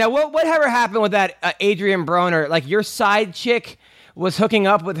good. Now, what ever happened with that Adrian Broner? Like, your side chick was hooking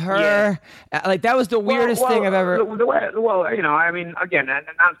up with her. Yeah. Like, that was the weirdest thing I've ever. I mean, again,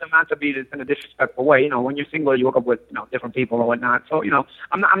 not to be this in a disrespectful way. When you're single, you hook up with different people or whatnot. So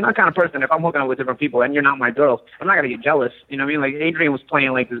I'm not the kind of person. If I'm hooking up with different people and you're not my girl, I'm not gonna get jealous. You know what I mean? Like, Adrian was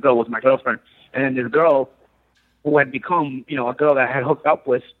playing like this girl was my girlfriend, and then this girl who had become a girl that I had hooked up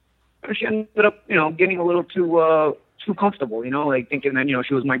with, she ended up getting a little too comfortable, like thinking that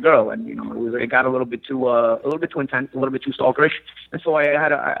she was my girl, and it got a little bit too intense, a little bit too stalkerish, and so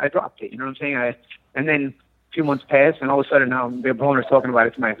I dropped it. You know what I'm saying? And then a few months passed, and all of a sudden now Bill Broner's talking about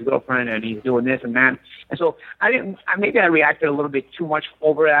it to my girlfriend, and he's doing this and that, and so maybe I reacted a little bit too much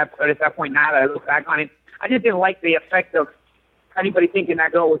over that. But at that point, now that I look back on it, I just didn't like the effect of anybody thinking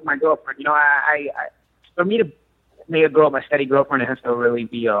that girl was my girlfriend. For me to make a girl my steady girlfriend, it has to really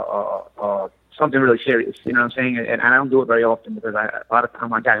be something really serious. You know what I'm saying? And I don't do it very often because a lot of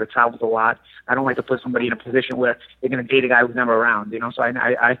time I'm a guy who travels a lot. I don't like to put somebody in a position where they're going to date a guy who's never around. You know, so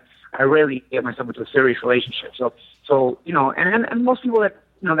I rarely get myself into a serious relationship. So you know, and most people that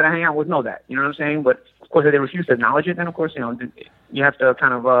that I hang out with know that. You know what I'm saying? But of course, if they refuse to acknowledge it, then of course, you have to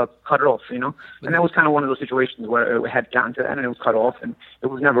kind of cut it off. You know, and that was kind of one of those situations where it had gotten to that, and it was cut off, and it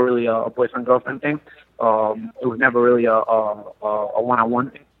was never really a boyfriend girlfriend thing. It was never really a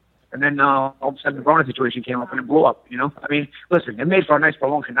one-on-one thing. And then all of a sudden the Verona situation came up and it blew up. You know, I mean, listen, it made for a nice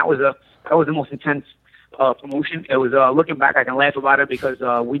promotion. That was the most intense promotion. It was looking back, I can laugh about it because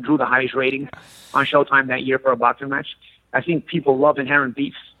we drew the highest rating on Showtime that year for a boxing match. I think people love inherent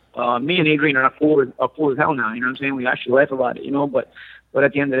beefs. Me and Adrian are cool as hell now. You know what I'm saying? We actually laugh about it. You know, but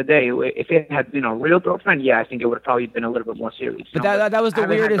at the end of the day, if it had been a real girlfriend, yeah, I think it would have probably been a little bit more serious. But that was the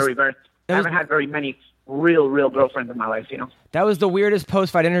weirdest. I haven't had very many real girlfriends in my life, you know. That was the weirdest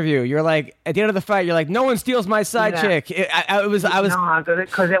post-fight interview. You're like, at the end of the fight, you're like, no one steals my side chick. I was. No,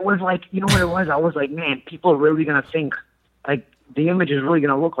 because it was like, you know what it was? I was like, man, people are really gonna think like the image is really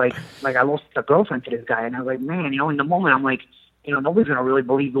gonna look like I lost a girlfriend to this guy, and I was like, man, in the moment, I'm like, nobody's gonna really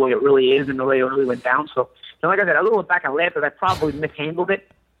believe the way it really is and the way it really went down. So like I said, I look back and laugh because I probably mishandled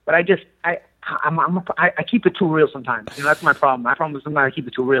it, but I keep it too real sometimes. That's my problem. My problem is sometimes I keep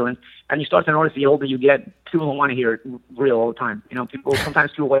it too real, and you start to notice the older you get, people don't want to hear it real all the time. People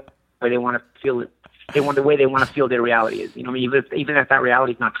sometimes feel the way they want to feel it. They want the way they want to feel their reality is. Even if that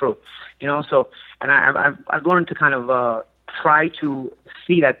reality is not true. So, and I've learned to kind of try to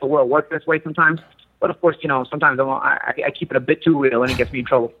see that the world works this way sometimes. But of course, sometimes I keep it a bit too real, and it gets me in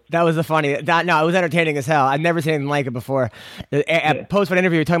trouble. That was the funny. No, it was entertaining as hell. I've never seen anything like it before. At post-fight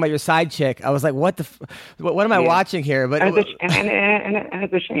interview, you're talking about your side chick. I was like, what am I watching here? But and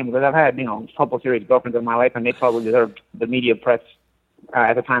it's a shame because I've had a couple of serious girlfriends in my life, and they probably deserved the media press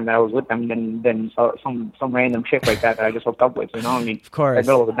at the time that I was with them than some random chick like that I just hooked up with. I mean, of course, that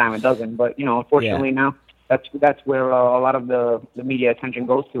girl was a dime a dozen. But unfortunately now that's where a lot of the media attention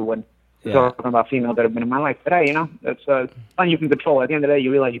goes to when. Talking about females that have been in my life. But hey, that's something you can control. At the end of the day,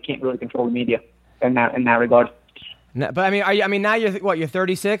 you realize you can't really control the media in that regard. No, but I mean, now you're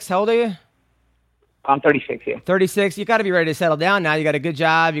 36. How old are you? I'm 36. Yeah. 36. You got to be ready to settle down now. You got a good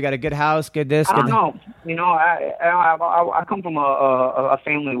job. You got a good house. Good this. I don't know. I come from a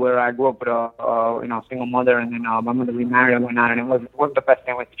family where I grew up with a single mother, and then my mother remarried and whatnot, and it wasn't the best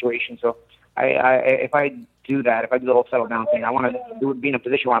family situation. So if I do that, if I do the whole settle down thing, I want to be in a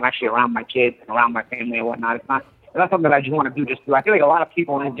position where I'm actually around my kids and around my family and whatnot. It's not something that I just want to do just to. I feel like a lot of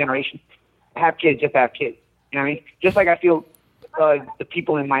people in this generation have kids just to have kids. You know what I mean? Just like I feel the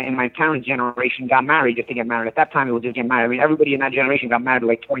people in my parents' generation got married just to get married. At that time, it was just get married. I mean, everybody in that generation got married at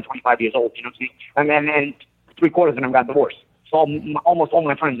like 20, 25 years old. You know what I'm saying? And 3/4 of them got divorced. So almost all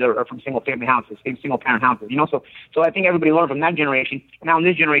my friends are from single-family houses, single-parent houses. So I think everybody learned from that generation. And now in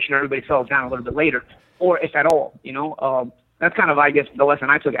this generation, everybody settles down a little bit later, or if at all. That's kind of, I guess, the lesson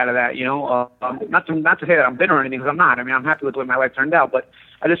I took out of that. Not to say that I'm bitter or anything, because I'm not. I mean, I'm happy with the way my life turned out. But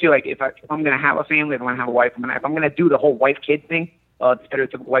I just feel like if I'm going to have a family, if I'm going to have a wife, if I'm going to do the whole wife-kid thing, the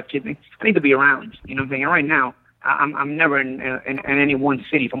stereotypical wife-kid thing, I need to be around. You know what I'm saying? And right now, I'm never in any one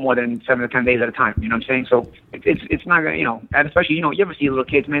city for more than 7 to 10 days at a time. You know what I'm saying? So it's not gonna, and especially you ever see little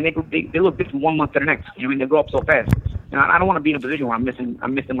kids, man, they look big from 1 month to the next. They grow up so fast. I don't want to be in a position where I'm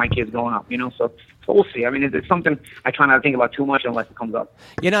missing my kids growing up. So we'll see. I mean, it's something I try not to think about too much unless it comes up.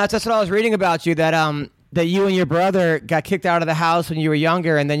 That's what I was reading about you, that you and your brother got kicked out of the house when you were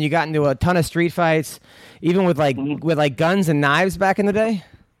younger, and then you got into a ton of street fights, even with with guns and knives back in the day.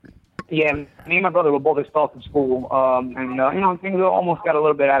 Yeah, me and my brother were both expelled from school, and things almost got a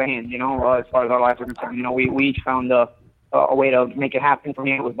little bit out of hand. As far as our lives are concerned, we each found a way to make it happen. For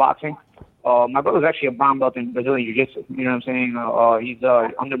me, it was boxing. My brother's actually a brown belt in Brazilian Jiu-Jitsu. You know what I'm saying? He's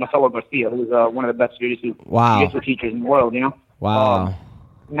under Marcelo Garcia, who's one of the best Jiu-Jitsu teachers in the world. Wow.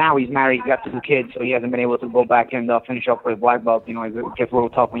 Now he's married, he's got 2 kids, so he hasn't been able to go back and finish up for his black belt. It gets a little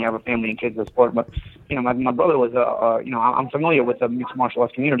tough when you have a family and kids in sport. But my brother was I'm familiar with the mixed martial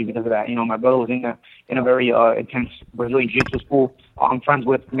arts community because of that. My brother was in a very intense Brazilian Jiu-Jitsu school. I'm friends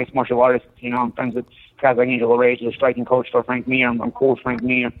with mixed martial artists. I'm friends with guys like Angelo Reyes, the striking coach for Frank Mir. I'm cool with Frank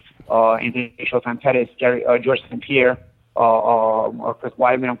Mir, Anthony Showtime Pettis, George St. Pierre, Chris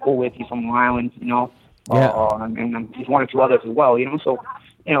Weidman. I'm cool with. He's from Long Island. And he's 1 or 2 others as well. So.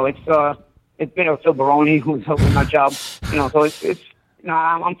 It's been Phil Baroni who's helping my job, so it's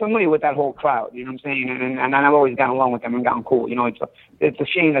I'm familiar with that whole crowd, you know what I'm saying, and I've always gotten along with them and gotten cool, it's a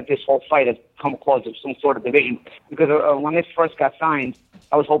shame that this whole fight has come close to some sort of division, because when this first got signed,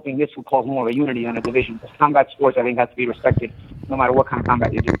 I was hoping this would cause more of a unity in the division. Combat sports, I think, has to be respected no matter what kind of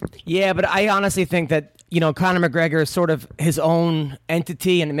combat you do. Yeah, but I honestly think that, Conor McGregor is sort of his own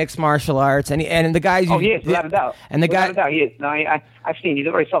entity in mixed martial arts, and the guys. Oh, he is, without a doubt. And the guy, without a doubt, he is. No, I've seen. He's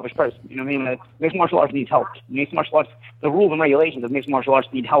a very selfish person. You know what I mean? Mixed martial arts needs help. Mixed martial arts, the rules and regulations of mixed martial arts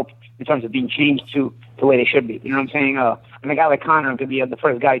need help in terms of being changed to the way they should be. You know what I'm saying? And a guy like Conor could be the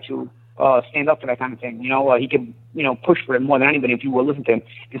first guy to stand up for that kind of thing. He could, push for it more than anybody if you will listen to him.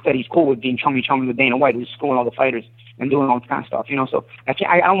 Instead, he's cool with being chummy with Dana White, who's screwing all the fighters and doing all this kind of stuff. So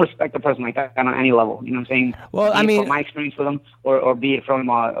I don't respect a person like that on any level. You know what I'm saying? Well, I mean, from my experience with him, or be it from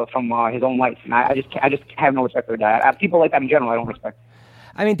his own life. And I just have no respect for that. People like that in general, I don't respect.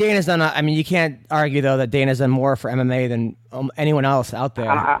 I mean, Dana's done. You can't argue though that Dana's done more for MMA than anyone else out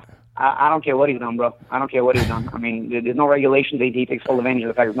there. I don't care what he's done, bro. I don't care what he's done. I mean, there's no regulations. He takes full advantage of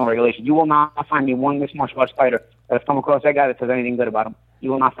the fact there's no regulations. You will not find me one mixed martial arts fighter that has come across that guy that says anything good about him.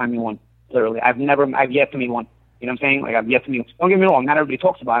 You will not find me one. Literally, I've yet to meet one. You know what I'm saying? Like, I've yet to meet. Don't get me wrong. Not everybody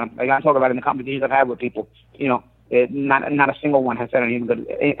talks about him. Like, I talk about it in the competitions I've had with people. Not a single one has said anything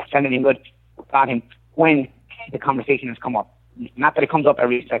good about him when the conversation has come up. Not that it comes up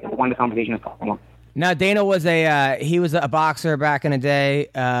every second, but when the conversation has come up. Now, Dana was he was a boxer back in the day.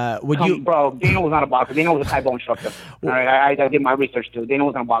 Bro, Dana was not a boxer. Dana was a Taekwondo instructor. All right, I did my research too. Dana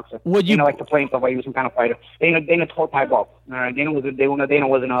wasn't a boxer. Dana liked to play himself like he was some kind of fighter. Dana taught Taekwondo. All right, Dana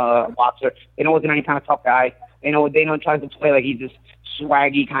wasn't a boxer. Dana wasn't any kind of tough guy. Dana tries to play like he's this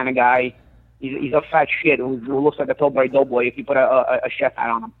swaggy kind of guy. He's a fat shit who looks like a Pillsbury Doughboy if you put a chef hat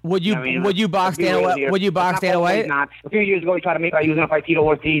on him. Would you box Dana White? Would you box Dana White? Not. A few years ago, he tried to make he was going to fight Tito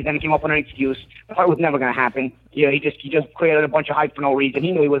Ortiz, then he came up with an excuse. The fight was never going to happen. He just created a bunch of hype for no reason.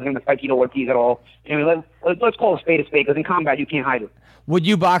 He knew he wasn't going to fight Tito Ortiz at all. Let's call a spade, because in combat you can't hide it. Would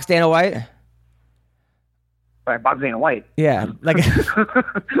you box Dana White? Right, box Dana White. Yeah, like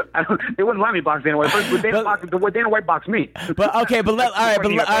they wouldn't let me box Dana White. But Dana White boxed me. But okay, but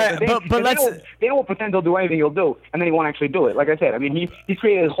Dana will pretend he'll do anything he'll do, and then he won't actually do it. Like I said, I mean, he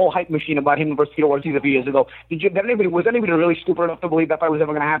created this whole hype machine about him versus Tito Ortiz a few years ago. Was anybody really stupid enough to believe that fight was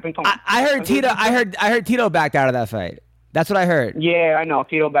ever going to happen? I heard Tito backed out of that fight. That's what I heard. Yeah, I know.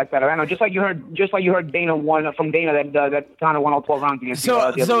 Tito backed that up. I know. Just like you heard Dana won from Dana that Conor won all 12 rounds against. So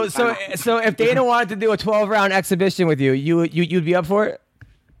if Dana wanted to do a 12-round exhibition with you, you'd be up for it?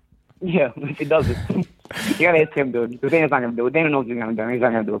 Yeah, if he does it. You gotta ask him, dude. Because Dana's not gonna do it. Dana knows he's gonna do it. He's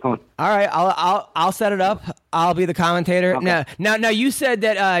not gonna do it. Come on. All right, I'll set it up. I'll be the commentator. Okay. Now you said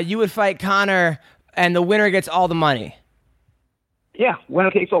that you would fight Conor, and the winner gets all the money. Yeah,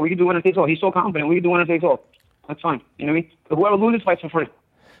 winner takes all. We can do winner takes all. He's so confident. We can do winner takes all. That's fine. You know what I mean? But whoever loses fights for free.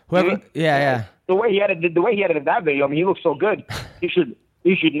 Whoever, yeah. The way he edited that video, I mean, he looks so good. He should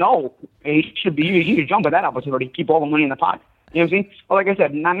know. He should jump at that opportunity. Keep all the money in the pot. You know what I'm saying? Well, like I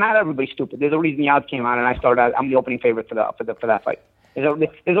said, not everybody's stupid. There's a reason the odds came out, and I'm the opening favorite for that fight. There's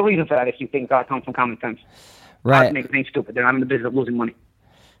a reason for that. If you think that comes from common sense, right? Odds make things stupid. They're not in the business of losing money.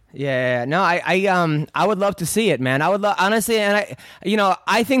 Yeah, no, I would love to see it, man. I would honestly, and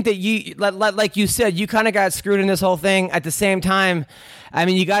I think that you, like you said, you kind of got screwed in this whole thing. At the same time, I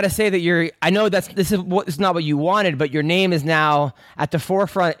mean, you got to say that I know this is not what you wanted, but your name is now at the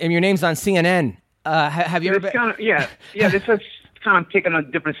forefront, and your name's on CNN. Have you ever been? This is kind of taking a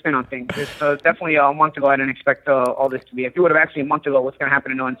different spin on things. It's definitely a month ago. I didn't expect all this to be. If you would have asked me a month ago what's going to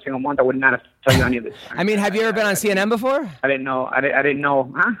happen in a single month, I would not have told you any of this. I mean, have you ever been on CNN before? I didn't know. I didn't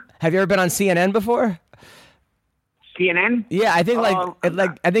know. Huh? Have you ever been on CNN before? CNN? Yeah, I think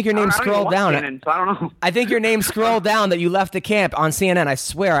I think your name scrolled down. CNN, so I don't know. I think your name scrolled down that you left the camp on CNN. I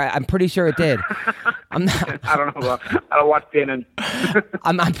swear, I'm pretty sure it did. I don't know. I don't watch CNN.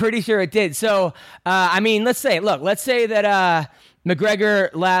 I'm pretty sure it did. So, I mean, let's say that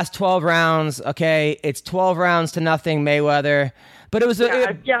McGregor last 12 rounds. Okay, it's 12 rounds to nothing, Mayweather. But it was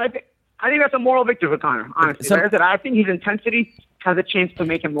I think that's a moral victory for Conor. Honestly, like I said, I think his intensity has a chance to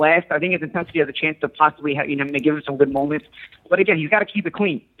make him last. I think his intensity has a chance to possibly give him some good moments. But again, he's got to keep it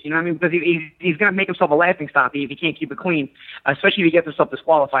clean. You know what I mean? Because he's going to make himself a laughing stock if he can't keep it clean, especially if he gets himself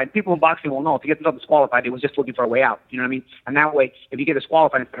disqualified. People in boxing will know if he gets himself disqualified, he was just looking for a way out. You know what I mean? And that way, if you get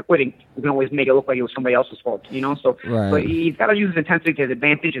disqualified instead of quitting, you can always make it look like it was somebody else's fault. You know? So, right. But he's got to use his intensity to his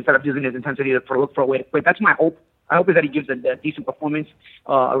advantage instead of using his intensity to look for a way to quit. That's my hope. I hope is that he gives a decent performance,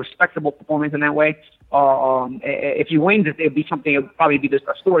 a respectable performance in that way. If he wins, it would be something. It would probably be just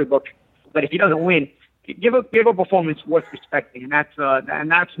a storybook. But if he doesn't win, give a performance worth respecting, and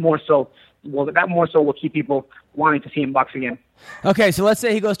that's more so. Well, that more so will keep people wanting to see him box again. Okay, so let's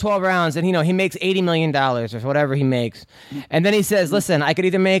say he goes 12 rounds and he makes $80 million or whatever he makes, and then he says, "Listen, I could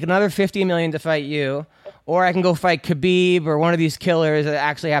either make another $50 million to fight you, or I can go fight Khabib or one of these killers that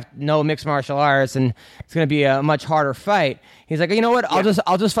actually have no mixed martial arts, and it's going to be a much harder fight. He's like, you know what? I'll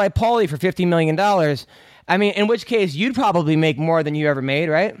just fight Paulie for $50 million. I mean, in which case you'd probably make more than you ever made,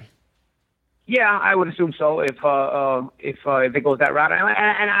 right? Yeah, I would assume so if it goes that route.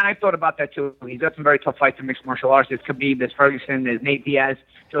 And I thought about that too. He's got some very tough fights in mixed martial arts. There's Khabib, there's Ferguson, there's Nate Diaz,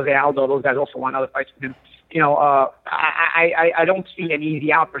 Jose Aldo. Those guys also want other fights with him. I don't see an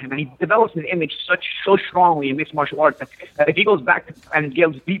easy out for him. And he develops his image so strongly in mixed martial arts that if he goes back and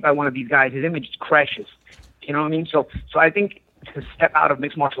gets beat by one of these guys, his image crashes. You know what I mean? So I think to step out of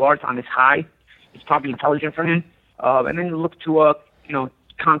mixed martial arts on this high is probably intelligent for him. And then look to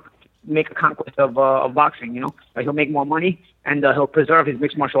make a conquest of boxing. Like he'll make more money and he'll preserve his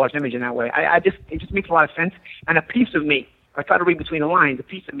mixed martial arts image in that way. It just makes a lot of sense. And a piece of me, I try to read between the lines. A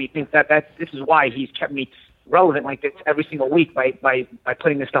piece of me thinks that this is why he's kept me relevant like this every single week by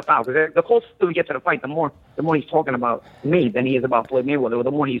putting this stuff out. Because the closer we get to the fight, the more he's talking about me than he is about Floyd Mayweather.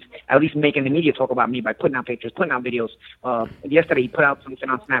 The more he's at least making the media talk about me by putting out pictures, putting out videos. Yesterday he put out something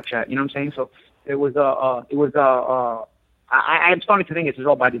on Snapchat. You know what I'm saying? So I'm starting to think this is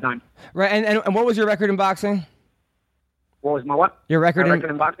all by design. Right. And what was your record in boxing? What was my what? Your record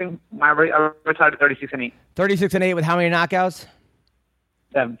in boxing? I retired at 36-8. 36-8 with how many knockouts?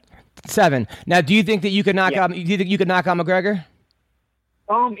 7. Now, do you think that you could knock out? Do you think you could knock out McGregor?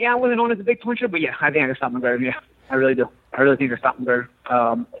 Yeah, I wasn't known as a big puncher, but yeah, I think I can stop McGregor. Yeah, I really do. I really think I can stop McGregor.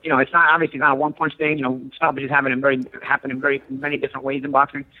 It's not a one punch thing. Stoppages happen in very many different ways in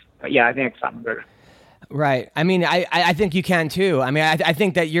boxing. But yeah, I think I can stop McGregor. Right. I mean, I think you can too. I mean, I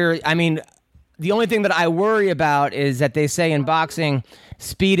think that the only thing that I worry about is that they say in boxing,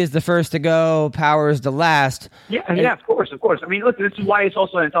 speed is the first to go, power is the last. Yeah, of course. I mean, look, this is why it's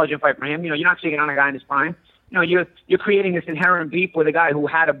also an intelligent fight for him. You're not taking on a guy in his prime. You're creating this inherent beef with a guy who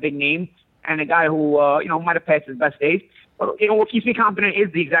had a big name and a guy who might have passed his best days. But what keeps me confident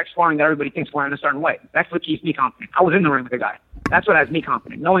is the exact sparring that everybody thinks we're in a certain way. That's what keeps me confident. I was in the ring with the guy. That's what has me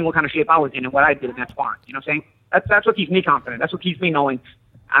confident, knowing what kind of shape I was in and what I did in that sparring. You know what I'm saying? That's what keeps me confident. That's what keeps me knowing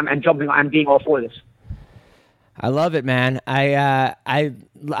I'm being all for this. I love it, man. I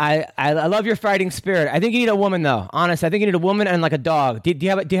love your fighting spirit. I think you need a woman, though. Honest, I think you need a woman and like a dog. Do you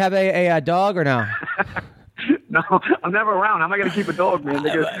have a dog or no? No, I'm never around. How am I going to keep a dog, man?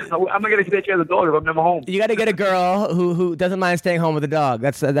 Because I'm not going to take care of the dog if I'm never home. You got to get a girl who doesn't mind staying home with a dog.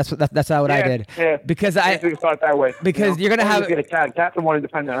 That's how I did. Yeah. Because I start that way. Because you're gonna have get a cat. Cats are more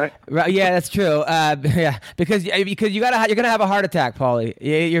independent, right? Right. Yeah, that's true. Yeah, because you're gonna have a heart attack, Paulie.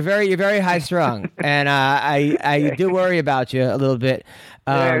 You're very high strung, and I do worry about you a little bit.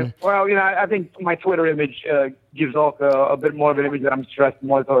 Well, I think my Twitter image gives off a bit more of an image that I'm stressed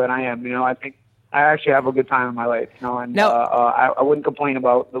more so than I am. I think I actually have a good time in my life, and I wouldn't complain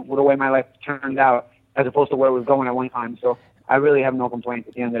about the way my life turned out as opposed to where it was going at one time. So I really have no complaints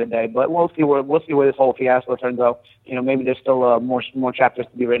at the end of the day. But we'll see where this whole fiasco turns out. Maybe there's still more chapters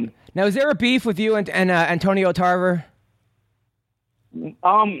to be written. Now, is there a beef with you and Antonio Tarver?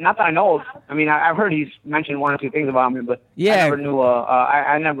 Not that I know of. I mean, I've heard he's mentioned one or two things about me, but yeah. I never knew.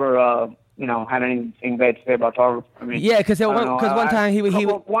 I never. Had anything bad to say about Tarver. I mean, yeah, because one time he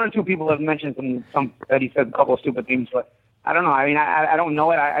one or two people have mentioned some that he said a couple of stupid things, but I don't know. I mean, I don't know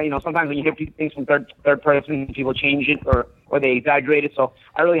it. Sometimes when you hear things from third person, people change it or they exaggerate it. So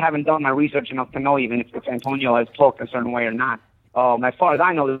I really haven't done my research enough to know even if Antonio has talked a certain way or not. As far as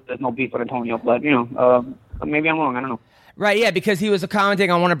I know, there's no beef with Antonio, but maybe I'm wrong. I don't know. Right, yeah, because he was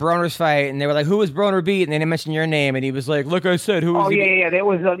commenting on one of Broner's fight, and they were like, "Who was Broner beat?" And they didn't mention your name, and he was like, "Look, I said who." There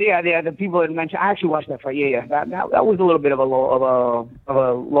was the people that mentioned. I actually watched that fight. That was a little bit of a low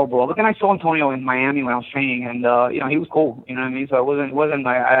blow. But then I saw Antonio in Miami when I was training, and he was cool. You know what I mean? So it wasn't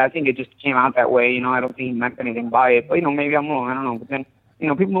like I think it just came out that way. I don't think he meant anything by it. But maybe I'm wrong. I don't know. But then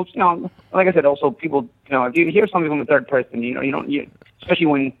people, like I said, also people, if you hear something from the third person, you don't, especially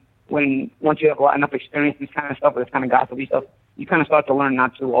when once you have enough experience in this kind of stuff, with this kind of gossipy stuff, you kind of start to learn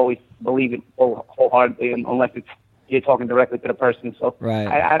not to always believe it wholeheartedly unless you're talking directly to the person. So right.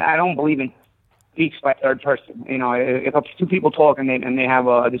 I don't believe in speaks by third person. If two people talk and they have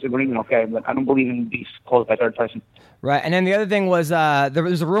a disagreement, okay, but I don't believe in beefs caused by third person. Right. And then the other thing was there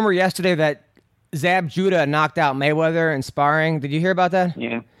was a rumor yesterday that Zab Judah knocked out Mayweather in sparring. Did you hear about that?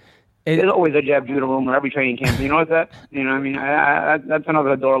 Yeah. There's always a Zab Judah rumor every training camp. You know what's that? I mean, that's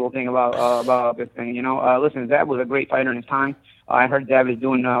another adorable thing about this thing. Listen, Zab was a great fighter in his time. I heard Zab is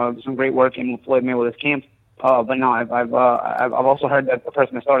doing some great work in Floyd Mayweather's camp. But no, I've also heard that the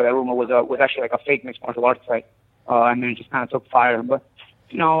person that started that rumor was actually like a fake mixed martial arts fight, and then it just kind of took fire. But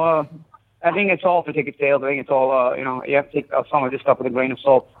I think it's all for ticket sales. I think it's all you have to take some of this stuff with a grain of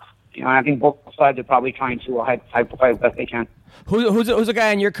salt. You know, and I think both sides are probably trying to fight as best they can. Who's a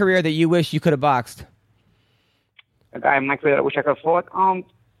guy in your career that you wish you could have boxed? A guy in my career that I wish I could have fought. I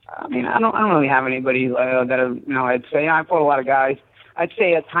mean, I don't really have anybody that I'd say I fought a lot of guys. I'd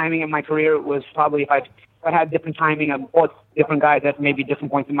say timing in my career was probably if I had different timing, I fought different guys at maybe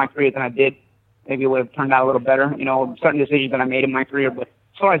different points in my career than I did. Maybe it would have turned out a little better. You know, certain decisions that I made in my career, but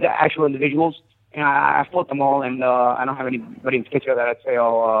as far as the actual individuals, you know, I fought them all, and I don't have anybody in particular that I'd say,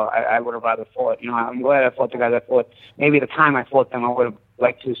 I would have rather fought. You know, I'm glad I fought the guys I fought. Maybe the time I fought them, I would have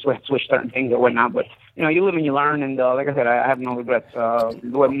liked to switch certain things or whatnot. But you know, you live and you learn, and like I said, I have no regrets.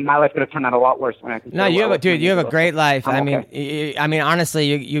 My life could have turned out a lot worse when I. No, you have a great life. I mean,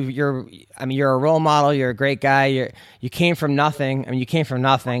 honestly, you're a role model. You're a great guy. You came from nothing. I mean, you came from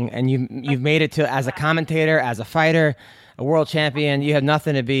nothing, and you've made it to as a commentator, as a fighter, a world champion. You have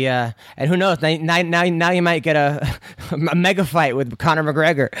nothing to be, and who knows? Now you might get a mega fight with Conor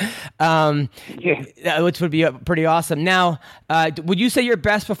McGregor, which would be pretty awesome. Now, would you say your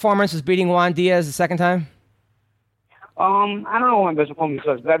best performance was beating Juan Diaz the second time? I don't know what my best performance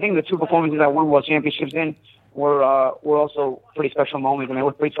was, but I think the two performances I won world championships in were also pretty special moments, and they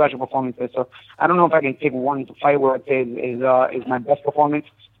were pretty special performances. So I don't know if I can pick one to fight where I'd say is my best performance.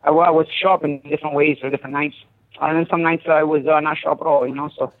 I was sharp in different ways or different nights. And then some nights I was not sharp at all, you know.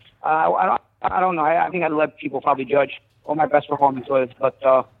 So I don't know. I think I'd let people probably judge what my best performance was. But,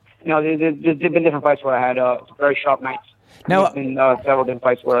 you know, there's been different fights where I had very sharp nights. Now, there's been several different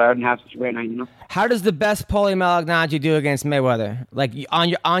fights where I didn't have such a great night, you know. How does the best Paulie Malignaggi do against Mayweather? Like on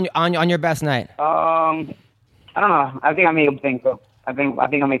your best night? I don't know. I think I made him think, though. I think I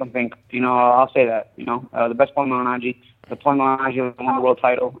make him think. You know, I'll say that. You know, the best Paulie Malignaggi, won the world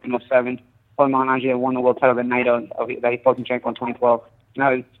title in 2007. Paulie Malignaggi won the world title the night that he fought Lomachenko in 2012.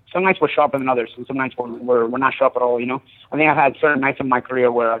 Now, some nights were sharper than others, and some nights were not sharp at all. You know, I think I've had certain nights in my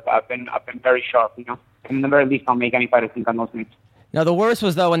career where I've been very sharp. You know, and at the very least, I'll make any fighter think on those nights. No, the worst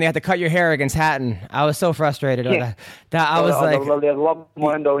was, though, when they had to cut your hair against Hatton. I was so frustrated. Yeah. I was like... The Love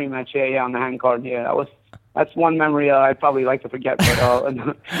Morendo rematch, on the hand card. Yeah, that's one memory I'd probably like to forget,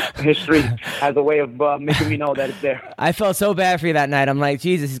 but history has a way of making me know that it's there. I felt so bad for you that night. I'm like,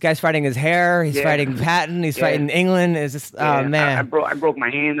 Jesus, this guy's fighting his hair. He's fighting Hatton. He's fighting England. It's just, oh, man. I broke my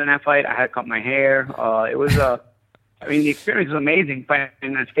hand in that fight. I had to cut my hair. It was... I mean, the experience was amazing fighting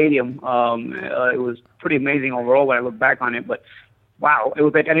in that stadium. It was pretty amazing overall when I look back on it, but wow, it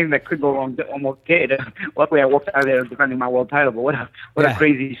was like anything that could go wrong almost did. Luckily, I walked out of there defending my world title, but what a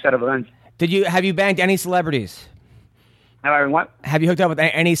crazy set of events. Have you banged any celebrities? Have I been what? Have you hooked up with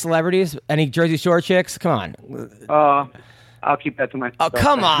any celebrities? Any Jersey Shore chicks? Come on. I'll keep that to myself. Oh,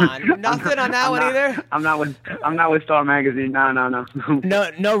 come on. Nothing on that one either? I'm not with Star Magazine. No.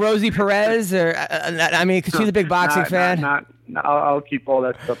 No Rosie Perez? Or I mean, because she's a big boxing fan. I'll keep all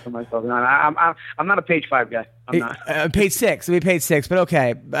that stuff to myself. No, I'm not a page 5 guy. I'm not. Page 6. We page 6, but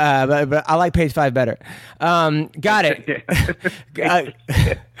okay. But I like page 5 better. Got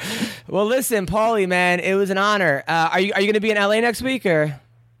it. Well, listen, Paulie, man, it was an honor. Are you going to be in LA next week or?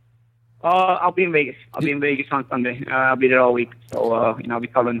 I'll be in Vegas. I'll be in Vegas on Sunday. I'll be there all week. So, I'll be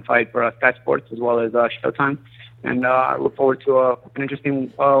covering the fight for Sky Sports as well as Showtime. And I look forward to an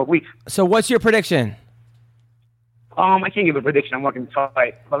interesting week. So what's your prediction? I can't give a prediction. I'm working the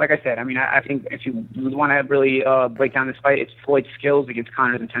fight. But like I said, I mean, I think if you want to really break down this fight, it's Floyd's skills against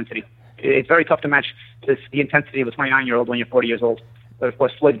Conor's intensity. It's very tough to match the intensity of a 29-year-old when you're 40 years old. But of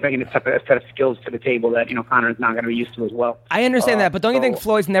course, Floyd's bringing a set of skills to the table that Conor's not going to be used to as well. I understand that, but don't you think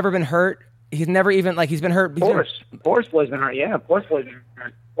Floyd's never been hurt? He's never even he's been hurt. Of course, Floyd's been hurt. Yeah, of course, Floyd's been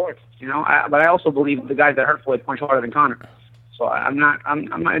hurt. Of course, but I also believe the guys that hurt Floyd punch harder than Conor. So I'm not.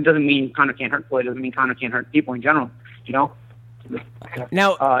 It doesn't mean Conor can't hurt Floyd. It doesn't mean Conor can't hurt people in general.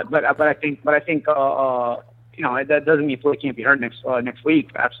 Now, but I think that doesn't mean Floyd can't be hurt next week.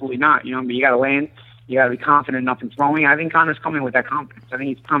 Absolutely not. But you got to land. You got to be confident enough in throwing. I think Conor's coming with that confidence. I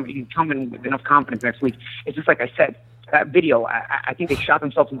think he's coming with enough confidence next week. It's just like I said, that video, I think they shot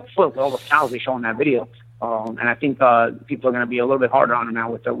themselves in the foot with all the fouls they show in that video. And I think people are going to be a little bit harder on him now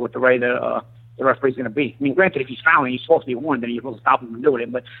with the way the referee's going to be. I mean, granted, if he's fouling, he's supposed to be warned, then you're supposed to stop him from doing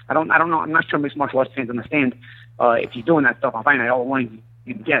it. But I don't know. I'm not sure mixed martial arts fans understand if he's doing that stuff. I'll find out all the warnings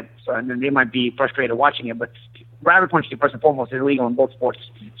you get. So, and then they might be frustrated watching it. But rabbit punching, first and foremost, is illegal in both sports.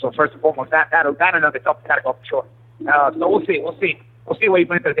 So first and foremost, that another tough got to go for sure. So we'll see. We'll see what he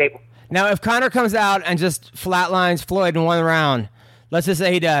brings to the table. Now, if Conor comes out and just flatlines Floyd in one round, let's just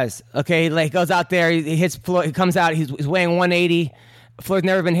say he does. Okay, he goes out there, he hits Floyd, he comes out, he's weighing 180. Floyd's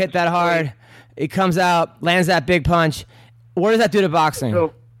never been hit that hard. He comes out, lands that big punch. What does that do to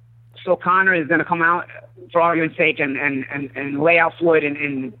boxing? So Conor is going to come out, for argument's sake, and lay out Floyd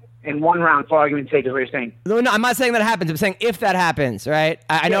in in 1 round, for argument's sake, is what you're saying. No, I'm not saying that happens. I'm saying if that happens, right?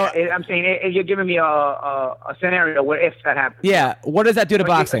 I know. I'm saying you're giving me a scenario where if that happens. Yeah. What does that do to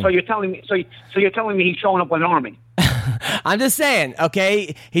boxing? So you're telling me. So you're telling me he's showing up with an army. I'm just saying,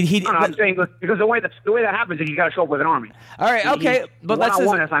 okay. No, I'm saying because the way that happens is you got to show up with an army. All right, okay, but let's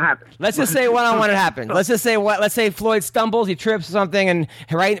just say one-on-one it happens. Let's say Floyd stumbles, he trips or something, and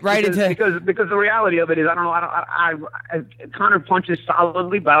because the reality of it is I Conor punches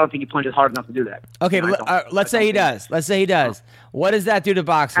solidly, but I don't think he punches hard enough to do that. Okay, but let's say he does. Let's say he does. What does that do to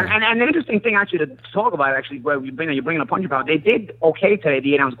boxing? And the interesting thing actually to talk about where you're bringing a punch about, they did okay today.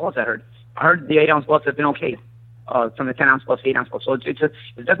 The 8-ounce gloves I heard the 8-ounce gloves have been okay. From the 10-ounce gloves to 8-ounce gloves. So it's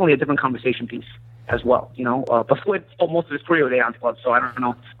definitely a different conversation piece as well, But Floyd fought most of his career with 8-ounce gloves, so I don't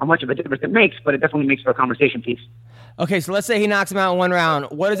know how much of a difference it makes, but it definitely makes for a conversation piece. Okay, so let's say he knocks him out in 1 round.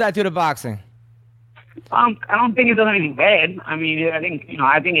 What does that do to boxing? I don't think it does anything bad. I mean, I think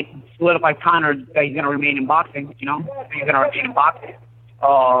it solidifies Conor that he's going to remain in boxing, I think he's going to remain in boxing,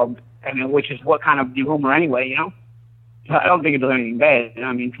 which is what kind of the rumor anyway, I don't think it does anything bad.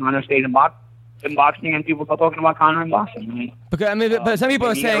 I mean, Conor stays in boxing, and people start talking about Conor in boxing. But some people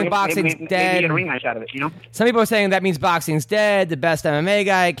are saying boxing's dead. Maybe get a ring match out of it, Some people are saying that means boxing's dead. The best MMA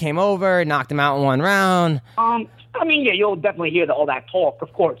guy came over, knocked him out in 1 round. I mean, yeah, you'll definitely hear all that talk,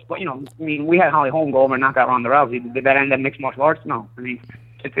 of course. But we had Holly Holm go over and knock out Ronda Rousey. Did that end up mixed martial arts? No. I mean,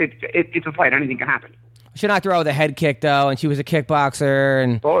 it's a fight. Anything can happen. She knocked her out with a head kick though, and she was a kickboxer.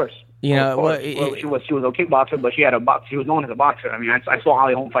 And of course. She was a kickboxer, but she had she was known as a boxer. I mean, I saw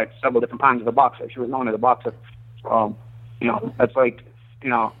Holly Holm fight several different times as a boxer. She was known as a boxer. That's like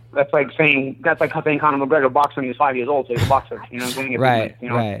saying Conor McGregor boxed when he was 5 years old, so he's a boxer. Right.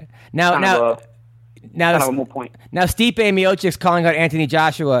 Now, kind of a moot point. Now, Stipe Miocic's calling out Anthony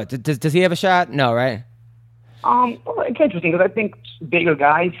Joshua. Does he have a shot? No, right? Well, it's interesting because I think bigger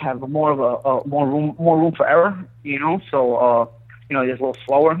guys have more of a more room for error. So. He's a little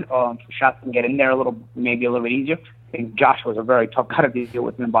slower. Shots can get in there maybe a little bit easier. I think Joshua's a very tough guy to deal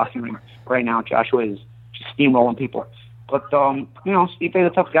with in the boxing ring right now. Joshua is just steamrolling people. But Stipe's a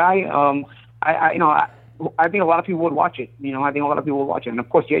tough guy. I think a lot of people would watch it. And of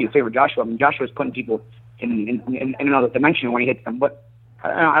course, you favor Joshua. I mean, Joshua's putting people in another dimension when he hits them. But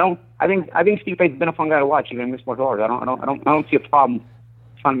I think Stipe's been a fun guy to watch even in mixed martial arts. I don't see a problem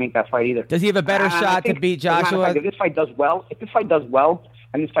trying to make that fight either. Does he have a better shot to beat Joshua? If this fight does well,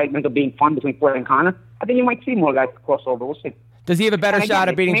 and this fight ends up being fun between Floyd and Conor, I think you might see more guys cross over. We'll see. Does he have a better shot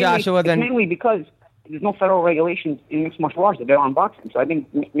at beating Joshua than? Mainly because there's no federal regulations in mixed martial arts that they're on boxing. So I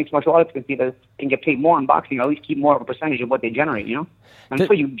think mixed martial arts can get paid more on boxing, or at least keep more of a percentage of what they generate.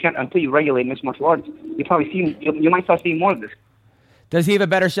 Until you regulate mixed martial arts, you might start seeing more of this. Does he have a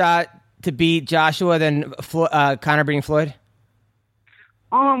better shot to beat Joshua than Conor beating Floyd?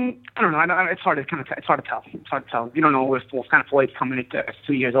 I don't know. It's hard to tell. You don't know what kind of Floyd's coming into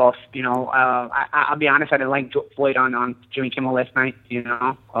 2 years off. I'll be honest. I didn't like Floyd on Jimmy Kimmel last night. I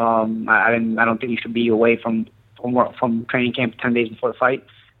don't think he should be away from training camp 10 days before the fight.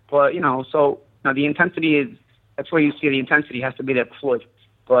 But the intensity that's where you see the intensity has to be there for Floyd.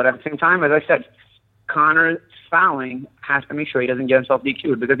 But at the same time, as I said, Conor fouling has to make sure he doesn't get himself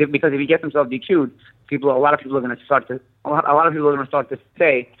DQ'd because if he gets himself DQ'd, a lot of people are going to start to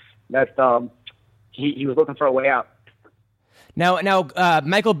say that he was looking for a way out. Now,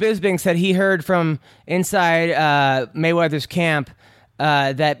 Michael Bisping said he heard from inside Mayweather's camp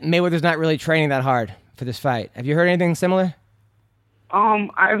that Mayweather's not really training that hard for this fight. Have you heard anything similar?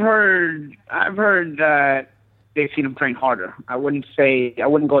 I've heard that they've seen him train harder. I wouldn't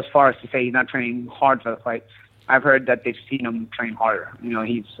go as far as to say he's not training hard for the fight. I've heard that they've seen him train harder.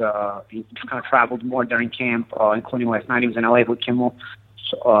 He's kind of traveled more during camp, including last night. He was in LA with Kimmel,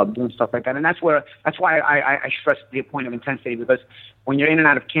 doing stuff like that. And that's why I stress the point of intensity, because when you're in and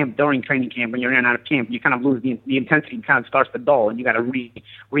out of camp during training camp, when you're in and out of camp, you kind of lose the intensity. Kind of starts to dull, and you got to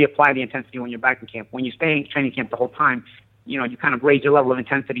reapply the intensity when you're back in camp. When you stay in training camp the whole time, you kind of raise your level of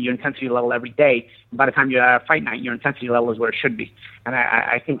intensity, your intensity level every day. And by the time you're at a fight night, your intensity level is where it should be. And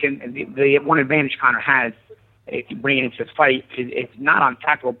I think the one advantage Conor has, if you bring it into this fight, it's not on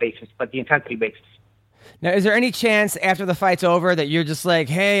tactical basis, but the intensity basis. Now, is there any chance after the fight's over that you're just like,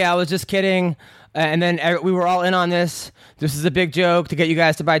 hey, I was just kidding, and then we were all in on this? This is a big joke to get you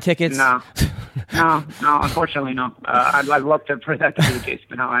guys to buy tickets? No, unfortunately, no. I'd love for that to be the case,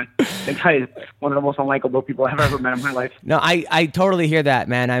 but no, the guy is one of the most unlikable people I've ever met in my life. No, I totally hear that,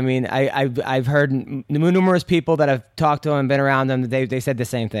 man. I mean, I've heard numerous people that have talked to him, been around him, they said the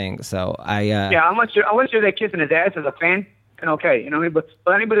same thing. So unless you're there kissing his ass as a fan, and okay, you know what I mean?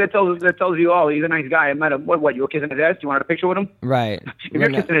 But anybody that tells you, oh, he's a nice guy, I met him. What? You were kissing his ass? You wanted a picture with him? Right. If you're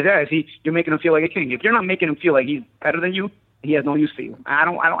kissing his ass, you're making him feel like a king. If you're not making him feel like he's better than you, he has no use for you.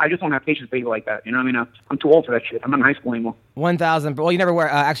 I just don't have patience for people like that. You know what I mean? I'm too old for that shit. I'm not in high school anymore. 1,000. Well, you never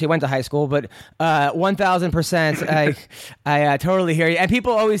actually went to high school, but 1,000%. I totally hear you. And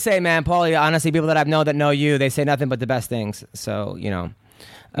people always say, man, Paulie, honestly, people that I've known that know you, they say nothing but the best things. So, you know.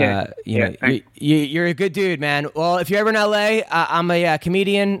 You're a good dude, man. Well, if you're ever in LA, I'm a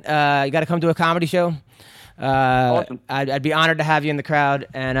comedian. You got to come to a comedy show. Awesome. I'd be honored to have you in the crowd.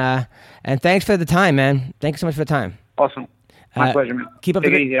 And thanks for the time, man. Thanks so much for the time. Awesome. My pleasure, man. Keep up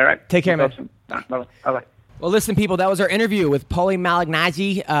Take it easy, all right? Take care, man. Awesome. Bye-bye. Well, listen, people, that was our interview with Paulie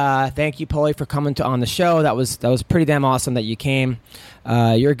Malignaggi. Thank you, Paulie, for coming on the show. That was pretty damn awesome that you came.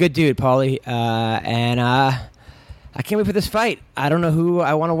 You're a good dude, Paulie. And I can't wait for this fight. I don't know who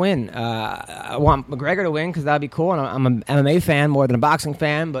I want to win. I want McGregor to win because that would be cool. And I'm an MMA fan more than a boxing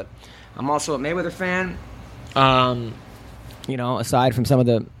fan, but I'm also a Mayweather fan. You know, aside from some of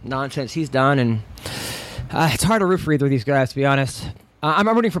the nonsense he's done, and it's hard to root for either of these guys, to be honest. I'm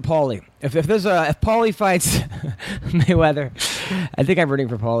rooting for Paulie. If Paulie fights Mayweather, I think I'm rooting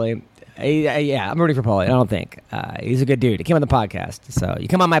for Paulie. I'm rooting for Paulie. I don't think he's a good dude. He came on the podcast, so you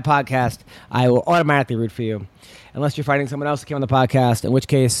come on my podcast, I will automatically root for you, unless you're fighting someone else that came on the podcast, in which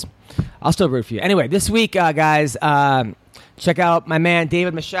case I'll still root for you. Anyway, this week, guys, check out my man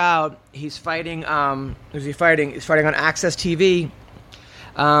David Michaud. He's fighting. Who's he fighting? He's fighting on Access TV.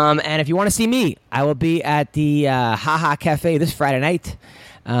 And if you want to see me, I will be at the Haha Cafe this Friday night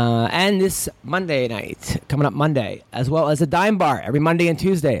and this Monday night, coming up Monday, as well as a Dime Bar every Monday and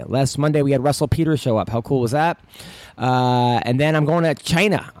Tuesday. Last Monday, we had Russell Peters show up. How cool was that? And then I'm going to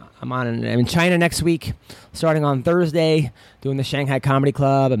China. I'm in China next week, starting on Thursday, doing the Shanghai Comedy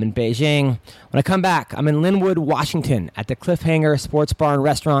Club. I'm in Beijing. When I come back, I'm in Linwood, Washington, at the Cliffhanger Sports Bar and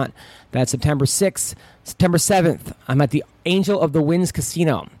Restaurant. That's September 6th. September 7th, I'm at the Angel of the Winds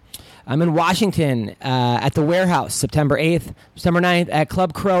Casino. I'm in Washington at the Warehouse, September 8th. September 9th at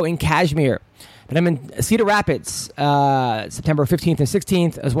Club Crow in Kashmir. Then I'm in Cedar Rapids, September 15th and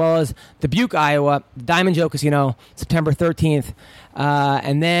 16th, as well as Dubuque, Iowa, Diamond Joe Casino, September 13th.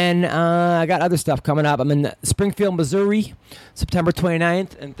 And then I got other stuff coming up. I'm in Springfield, Missouri, September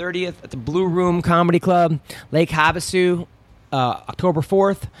 29th and 30th at the Blue Room Comedy Club, Lake Havasu, October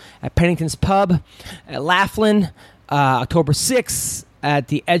 4th at Pennington's Pub, at Laughlin, October 6th at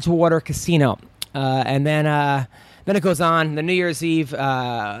the Edgewater Casino. And then it goes on. The New Year's Eve,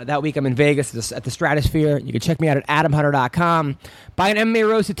 that week I'm in Vegas at the Stratosphere. You can check me out at AdamHunter.com. Buy an MMA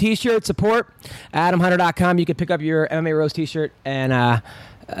Roasted t-shirt. Support AdamHunter.com. You can pick up your MMA Roast t-shirt, and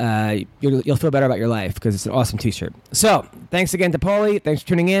you'll feel better about your life because it's an awesome t-shirt. So, thanks again to Paulie. Thanks for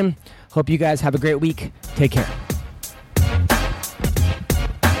tuning in. Hope you guys have a great week. Take care.